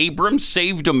Stacey Abrams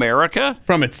saved America?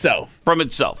 From itself. From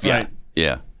itself, yeah. Right.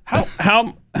 Yeah.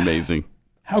 How amazing.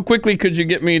 How quickly could you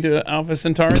get me to Alpha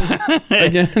Centauri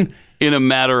again? In a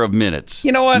matter of minutes.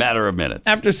 You know what? Matter of minutes.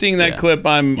 After seeing that clip,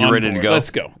 I'm ready to go. Let's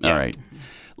go. All right.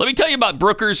 Let me tell you about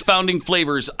Brooker's Founding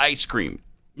Flavors ice cream.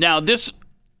 Now, this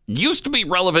used to be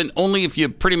relevant only if you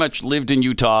pretty much lived in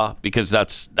Utah, because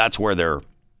that's where their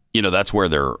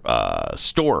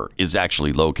store is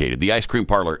actually located. The ice cream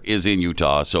parlor is in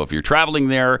Utah, so if you're traveling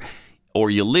there or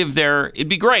you live there, it'd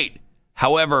be great.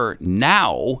 However,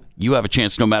 now you have a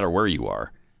chance, no matter where you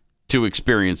are, to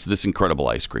experience this incredible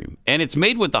ice cream. And it's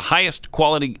made with the highest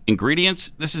quality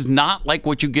ingredients. This is not like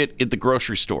what you get at the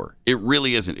grocery store. It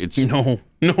really isn't. It's no.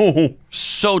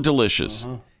 So delicious.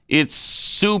 It's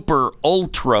super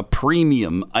ultra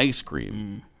premium ice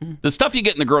cream. The stuff you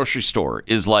get in the grocery store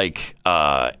is like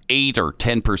 8 or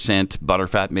 10%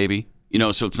 butterfat, maybe.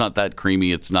 So it's not that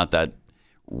creamy. It's not that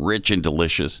rich and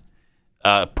delicious.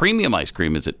 Premium ice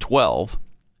cream is at $12.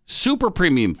 Super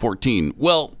premium, $14.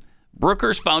 Well,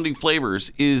 Brooker's Founding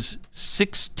Flavors is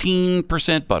 16%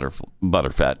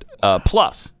 butterfat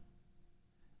plus.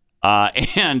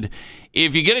 And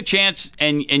if you get a chance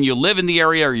and you live in the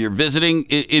area or you're visiting,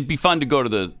 it'd be fun to go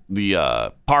to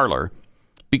the parlor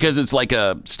because it's like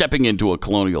stepping into a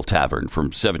colonial tavern from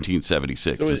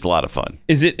 1776. So it's a lot of fun.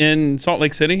 Is it in Salt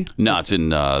Lake City? No, it's in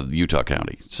Utah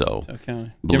County. So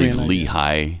I believe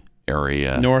Lehigh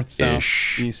area. North, south,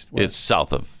 east, west. It's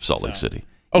south of Salt Lake City.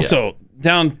 Oh, yeah. So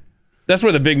down, that's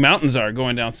where the big mountains are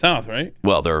going down south, right?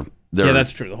 Well, they're yeah,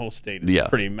 that's true. The whole state is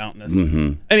pretty mountainous.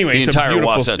 Mm-hmm. Anyway, the it's entire a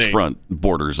beautiful Wasatch state. Front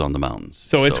borders on the mountains.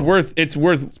 So it's worth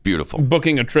beautiful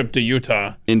booking a trip to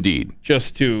Utah. Indeed.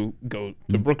 Just to go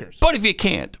to Brooker's. But if you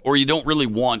can't or you don't really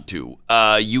want to,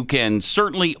 you can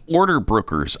certainly order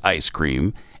Brooker's ice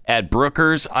cream at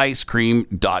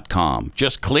brookersicecream.com.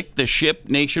 Just click the Ship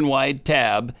Nationwide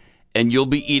tab and you'll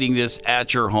be eating this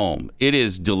at your home. It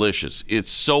is delicious. It's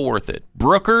so worth it.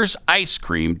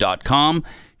 brookersicecream.com.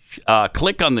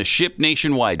 Click on the Ship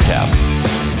Nationwide tab.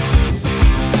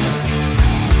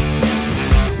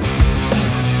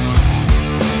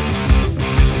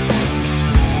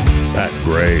 Pat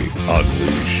Gray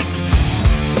Unleashed.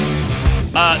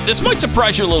 This might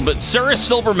surprise you a little bit. Sarah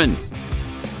Silverman,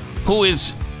 who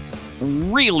is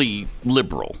really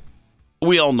liberal.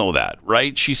 We all know that,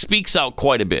 right? She speaks out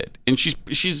quite a bit, and she's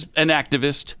an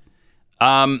activist.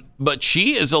 But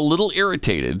she is a little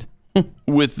irritated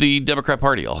with the Democrat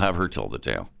Party. I'll have her tell the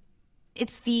tale.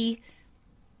 It's the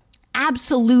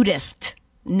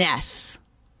absolutistness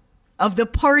of the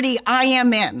party I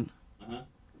am in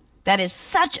that is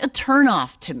such a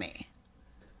turnoff to me.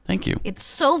 Thank you. It's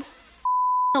so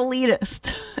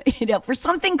elitist. For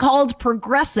something called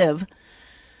progressive,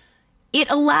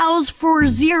 it allows for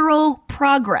zero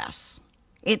progress.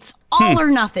 It's all or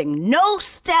nothing. No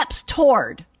steps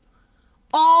toward.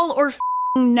 All or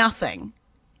nothing.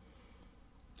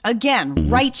 Again,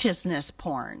 righteousness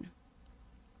porn.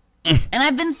 And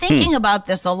I've been thinking about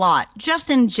this a lot, just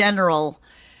in general.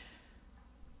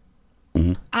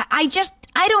 I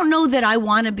don't know that I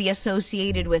want to be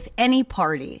associated with any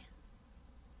party.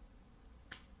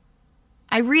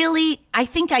 I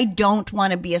think I don't want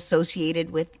to be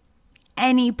associated with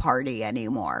any party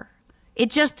anymore.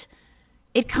 It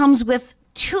comes with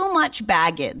too much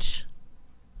baggage.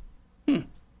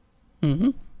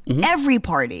 Every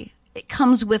party. It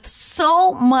comes with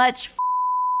so much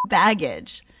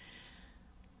baggage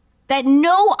that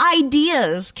no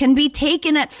ideas can be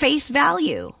taken at face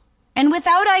value. And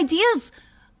without ideas,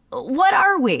 what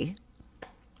are we?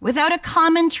 Without a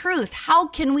common truth, how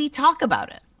can we talk about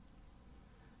it?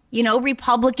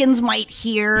 Republicans might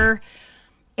hear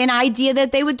an idea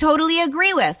that they would totally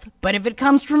agree with, but if it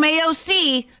comes from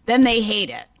AOC, then they hate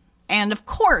it. And of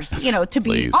course, to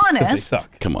be honest,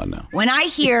 come on now. When I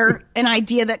hear an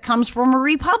idea that comes from a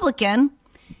Republican,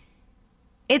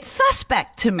 it's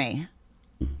suspect to me.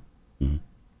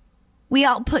 We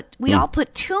all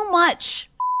put too much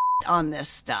on this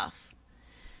stuff.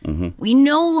 We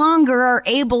no longer are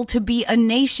able to be a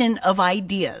nation of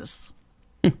ideas.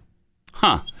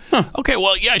 Okay,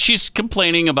 well, yeah, she's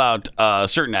complaining about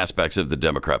certain aspects of the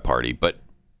Democrat Party, but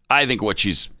I think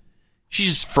she's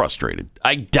frustrated.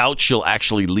 I doubt she'll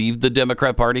actually leave the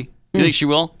Democrat Party. You think she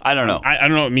will? I don't know. I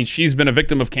don't know. I mean, she's been a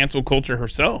victim of cancel culture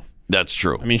herself. That's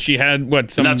true. I mean, she had and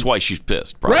that's why she's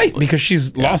pissed, probably. Right, because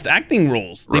she's lost acting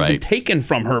roles. They've been taken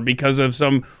from her because of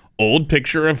some old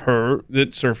picture of her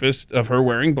that surfaced of her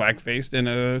wearing blackface in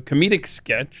a comedic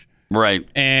sketch. Right.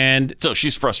 And so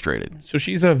she's frustrated. So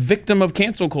she's a victim of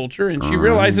cancel culture, and she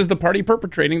realizes the party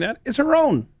perpetrating that is her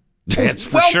own. That's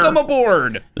for sure. Welcome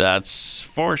aboard. That's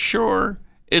for sure.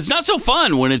 It's not so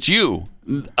fun when it's you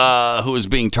who is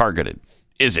being targeted,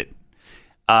 is it?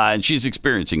 And she's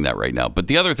experiencing that right now. But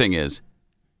the other thing is,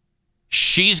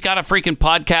 she's got a freaking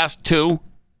podcast too.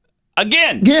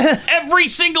 Again, every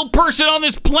single person on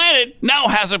this planet now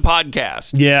has a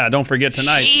podcast. Yeah, don't forget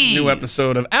tonight, new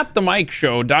episode of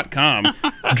AtTheMikeShow.com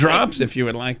drops if you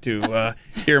would like to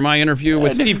hear my interview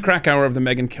with Steve Krakauer of the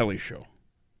Meghan Kelly Show.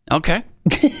 Okay.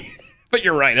 But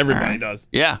you're right, everybody does.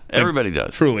 Yeah, everybody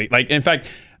does. Truly. In fact,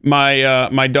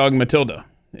 my dog Matilda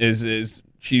is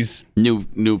she's new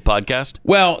podcast?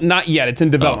 Well, not yet. It's in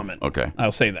development. Oh, okay.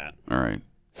 I'll say that. All right.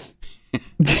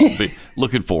 I'll be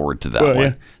looking forward to that one.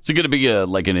 Yeah. Is it going to be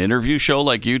like an interview show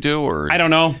like you do, or I don't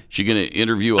know? Is she going to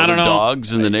interview other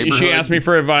dogs in the neighborhood? She asked me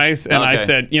for advice, and I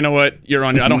said, you know what, you're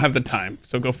on. I don't have the time,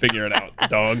 so go figure it out,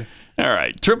 dog. All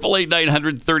right,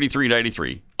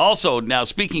 888-900-3393. Also, now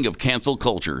speaking of cancel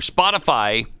culture,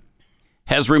 Spotify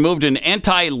has removed an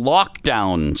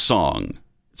anti-lockdown song.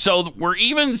 So we're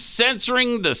even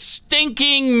censoring the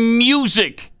stinking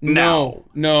music now.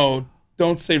 No,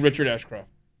 don't say Richard Ashcroft.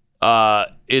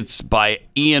 It's by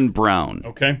Ian Brown.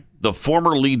 Okay. The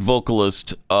former lead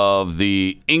vocalist of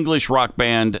the English rock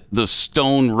band The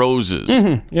Stone Roses.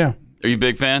 Mm-hmm. Yeah. Are you a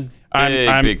big fan?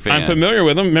 Big fan. I'm familiar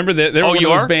with them. Remember, they were one of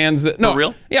those bands that... No, for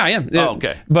real? Yeah, I am. Oh,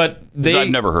 okay. But I've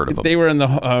never heard of them. They were in the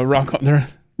rock...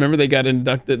 Remember, they got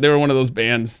inducted. They were one of those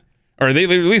bands... Or they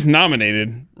were at least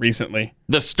nominated recently.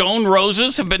 The Stone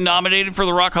Roses have been nominated for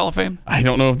the Rock Hall of Fame? I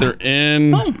don't know if they're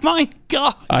in. Oh, my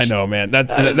God. I know, man.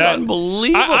 That's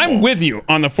unbelievable. I'm with you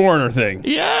on the Foreigner thing.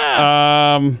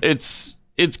 Yeah. It's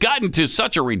gotten to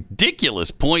such a ridiculous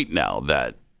point now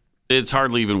that it's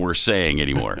hardly even worth saying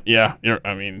anymore. Yeah.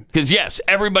 Because, yes,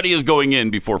 everybody is going in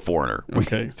before Foreigner.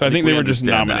 Okay. So I think they were just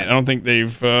nominated. I don't think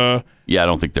they've... Yeah, I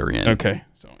don't think they're in. Okay.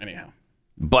 So, anyhow.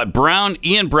 But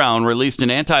Ian Brown released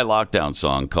an anti-lockdown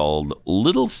song called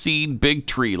Little Seed, Big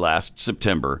Tree last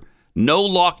September. No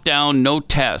lockdown, no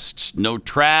tests, no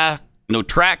tracks,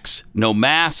 no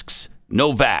masks,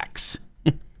 no vax.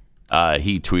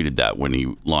 He tweeted that when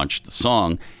he launched the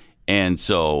song. And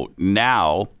so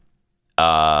now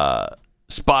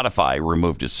Spotify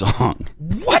removed his song.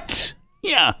 What?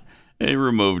 Yeah, they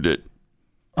removed it.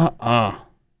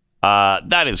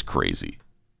 That is crazy.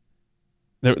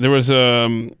 There was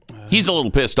He's a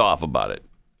little pissed off about it.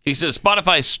 He says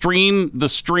Spotify stream the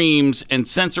streams and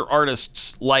censor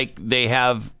artists like they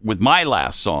have with my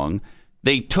last song.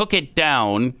 They took it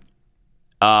down.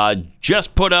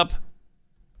 Just put up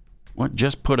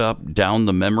down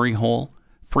the memory hole.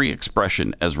 Free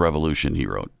expression as revolution, he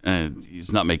wrote.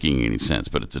 He's not making any sense,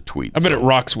 but it's a tweet. I bet it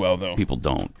rocks well, though. People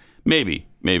don't. Maybe,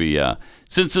 yeah.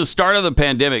 Since the start of the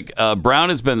pandemic, Brown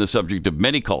has been the subject of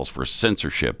many calls for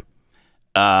censorship.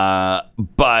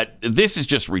 But this is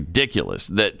just ridiculous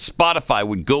that Spotify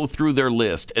would go through their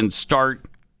list and start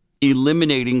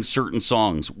eliminating certain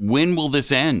songs. When will this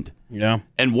end? Yeah.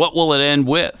 And what will it end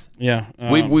with? Yeah.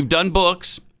 We've done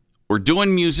books. We're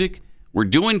doing music. We're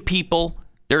doing people.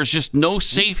 There's just no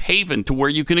safe haven to where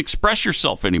you can express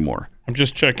yourself anymore. I'm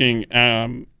just checking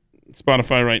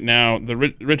Spotify right now. The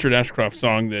Richard Ashcroft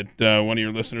song that one of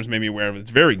your listeners made me aware of. It's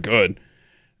very good.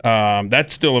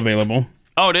 That's still available.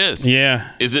 Oh, it is?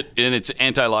 Yeah. Is it? And it's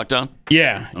anti-lockdown?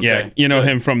 Yeah. Okay. Yeah. You know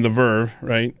him from The Verve,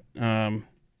 right?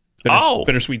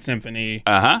 Bittersweet Symphony.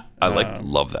 Uh-huh.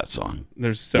 Love that song.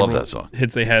 There's several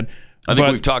hits they had. I think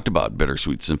we've talked about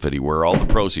Bittersweet Symphony, where all the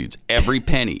proceeds, every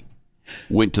penny,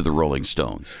 went to the Rolling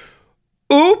Stones.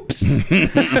 Oops.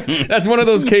 That's one of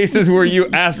those cases where you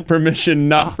ask permission,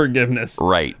 not forgiveness.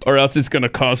 Right. Or else it's going to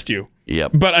cost you.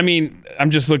 Yep. But, I mean, I'm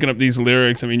just looking up these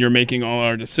lyrics. I mean, you're making all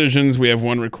our decisions. We have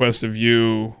one request of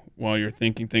you while you're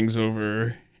thinking things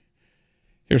over.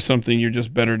 Here's something you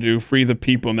just better do. Free the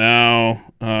people now.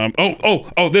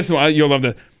 This one. You'll love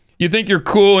this. You think you're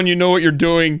cool and you know what you're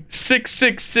doing.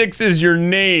 666 is your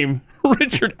name.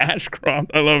 Richard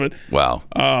Ashcroft. I love it. Wow.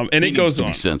 And it goes to on.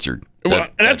 Be censored.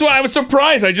 That's why I was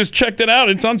surprised. I just checked it out.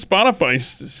 It's on Spotify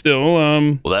still.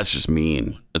 Well, that's just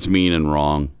mean. That's mean and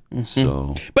wrong. Mm-hmm.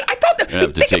 So, but I thought that you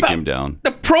have to take him down.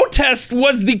 The protest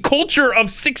was the culture of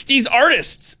 '60s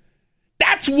artists.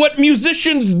 That's what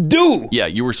musicians do. Yeah,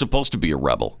 you were supposed to be a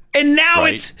rebel, and now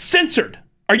it's censored.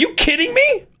 Are you kidding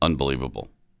me? Unbelievable.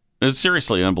 It's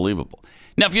seriously unbelievable.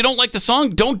 Now, if you don't like the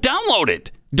song, don't download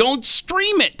it. Don't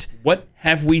stream it. What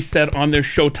have we said on this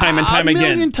show time and time again? A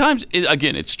million times.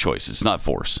 Again, it's choice. It's not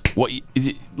force.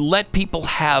 Let people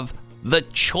have the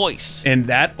choice. And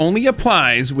that only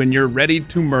applies when you're ready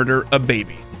to murder a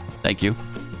baby. Thank you.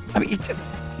 I mean, it's just...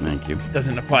 Thank you. It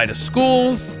doesn't apply to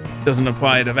schools. Doesn't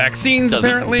apply to vaccines,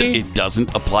 apparently. It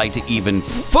doesn't apply to even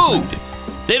food.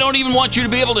 They don't even want you to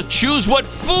be able to choose what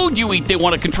food you eat. They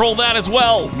want to control that as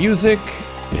well. Music.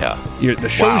 Yeah. The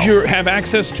shows you have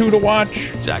access to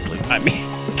watch. Exactly. I mean,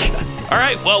 God. All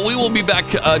right. Well, we will be back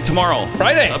tomorrow.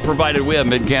 Friday. Provided we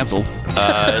haven't been canceled.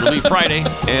 It'll be Friday.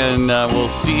 And we'll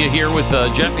see you here with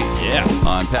Jeffy. Yeah.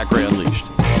 On Pat Gray Unleashed.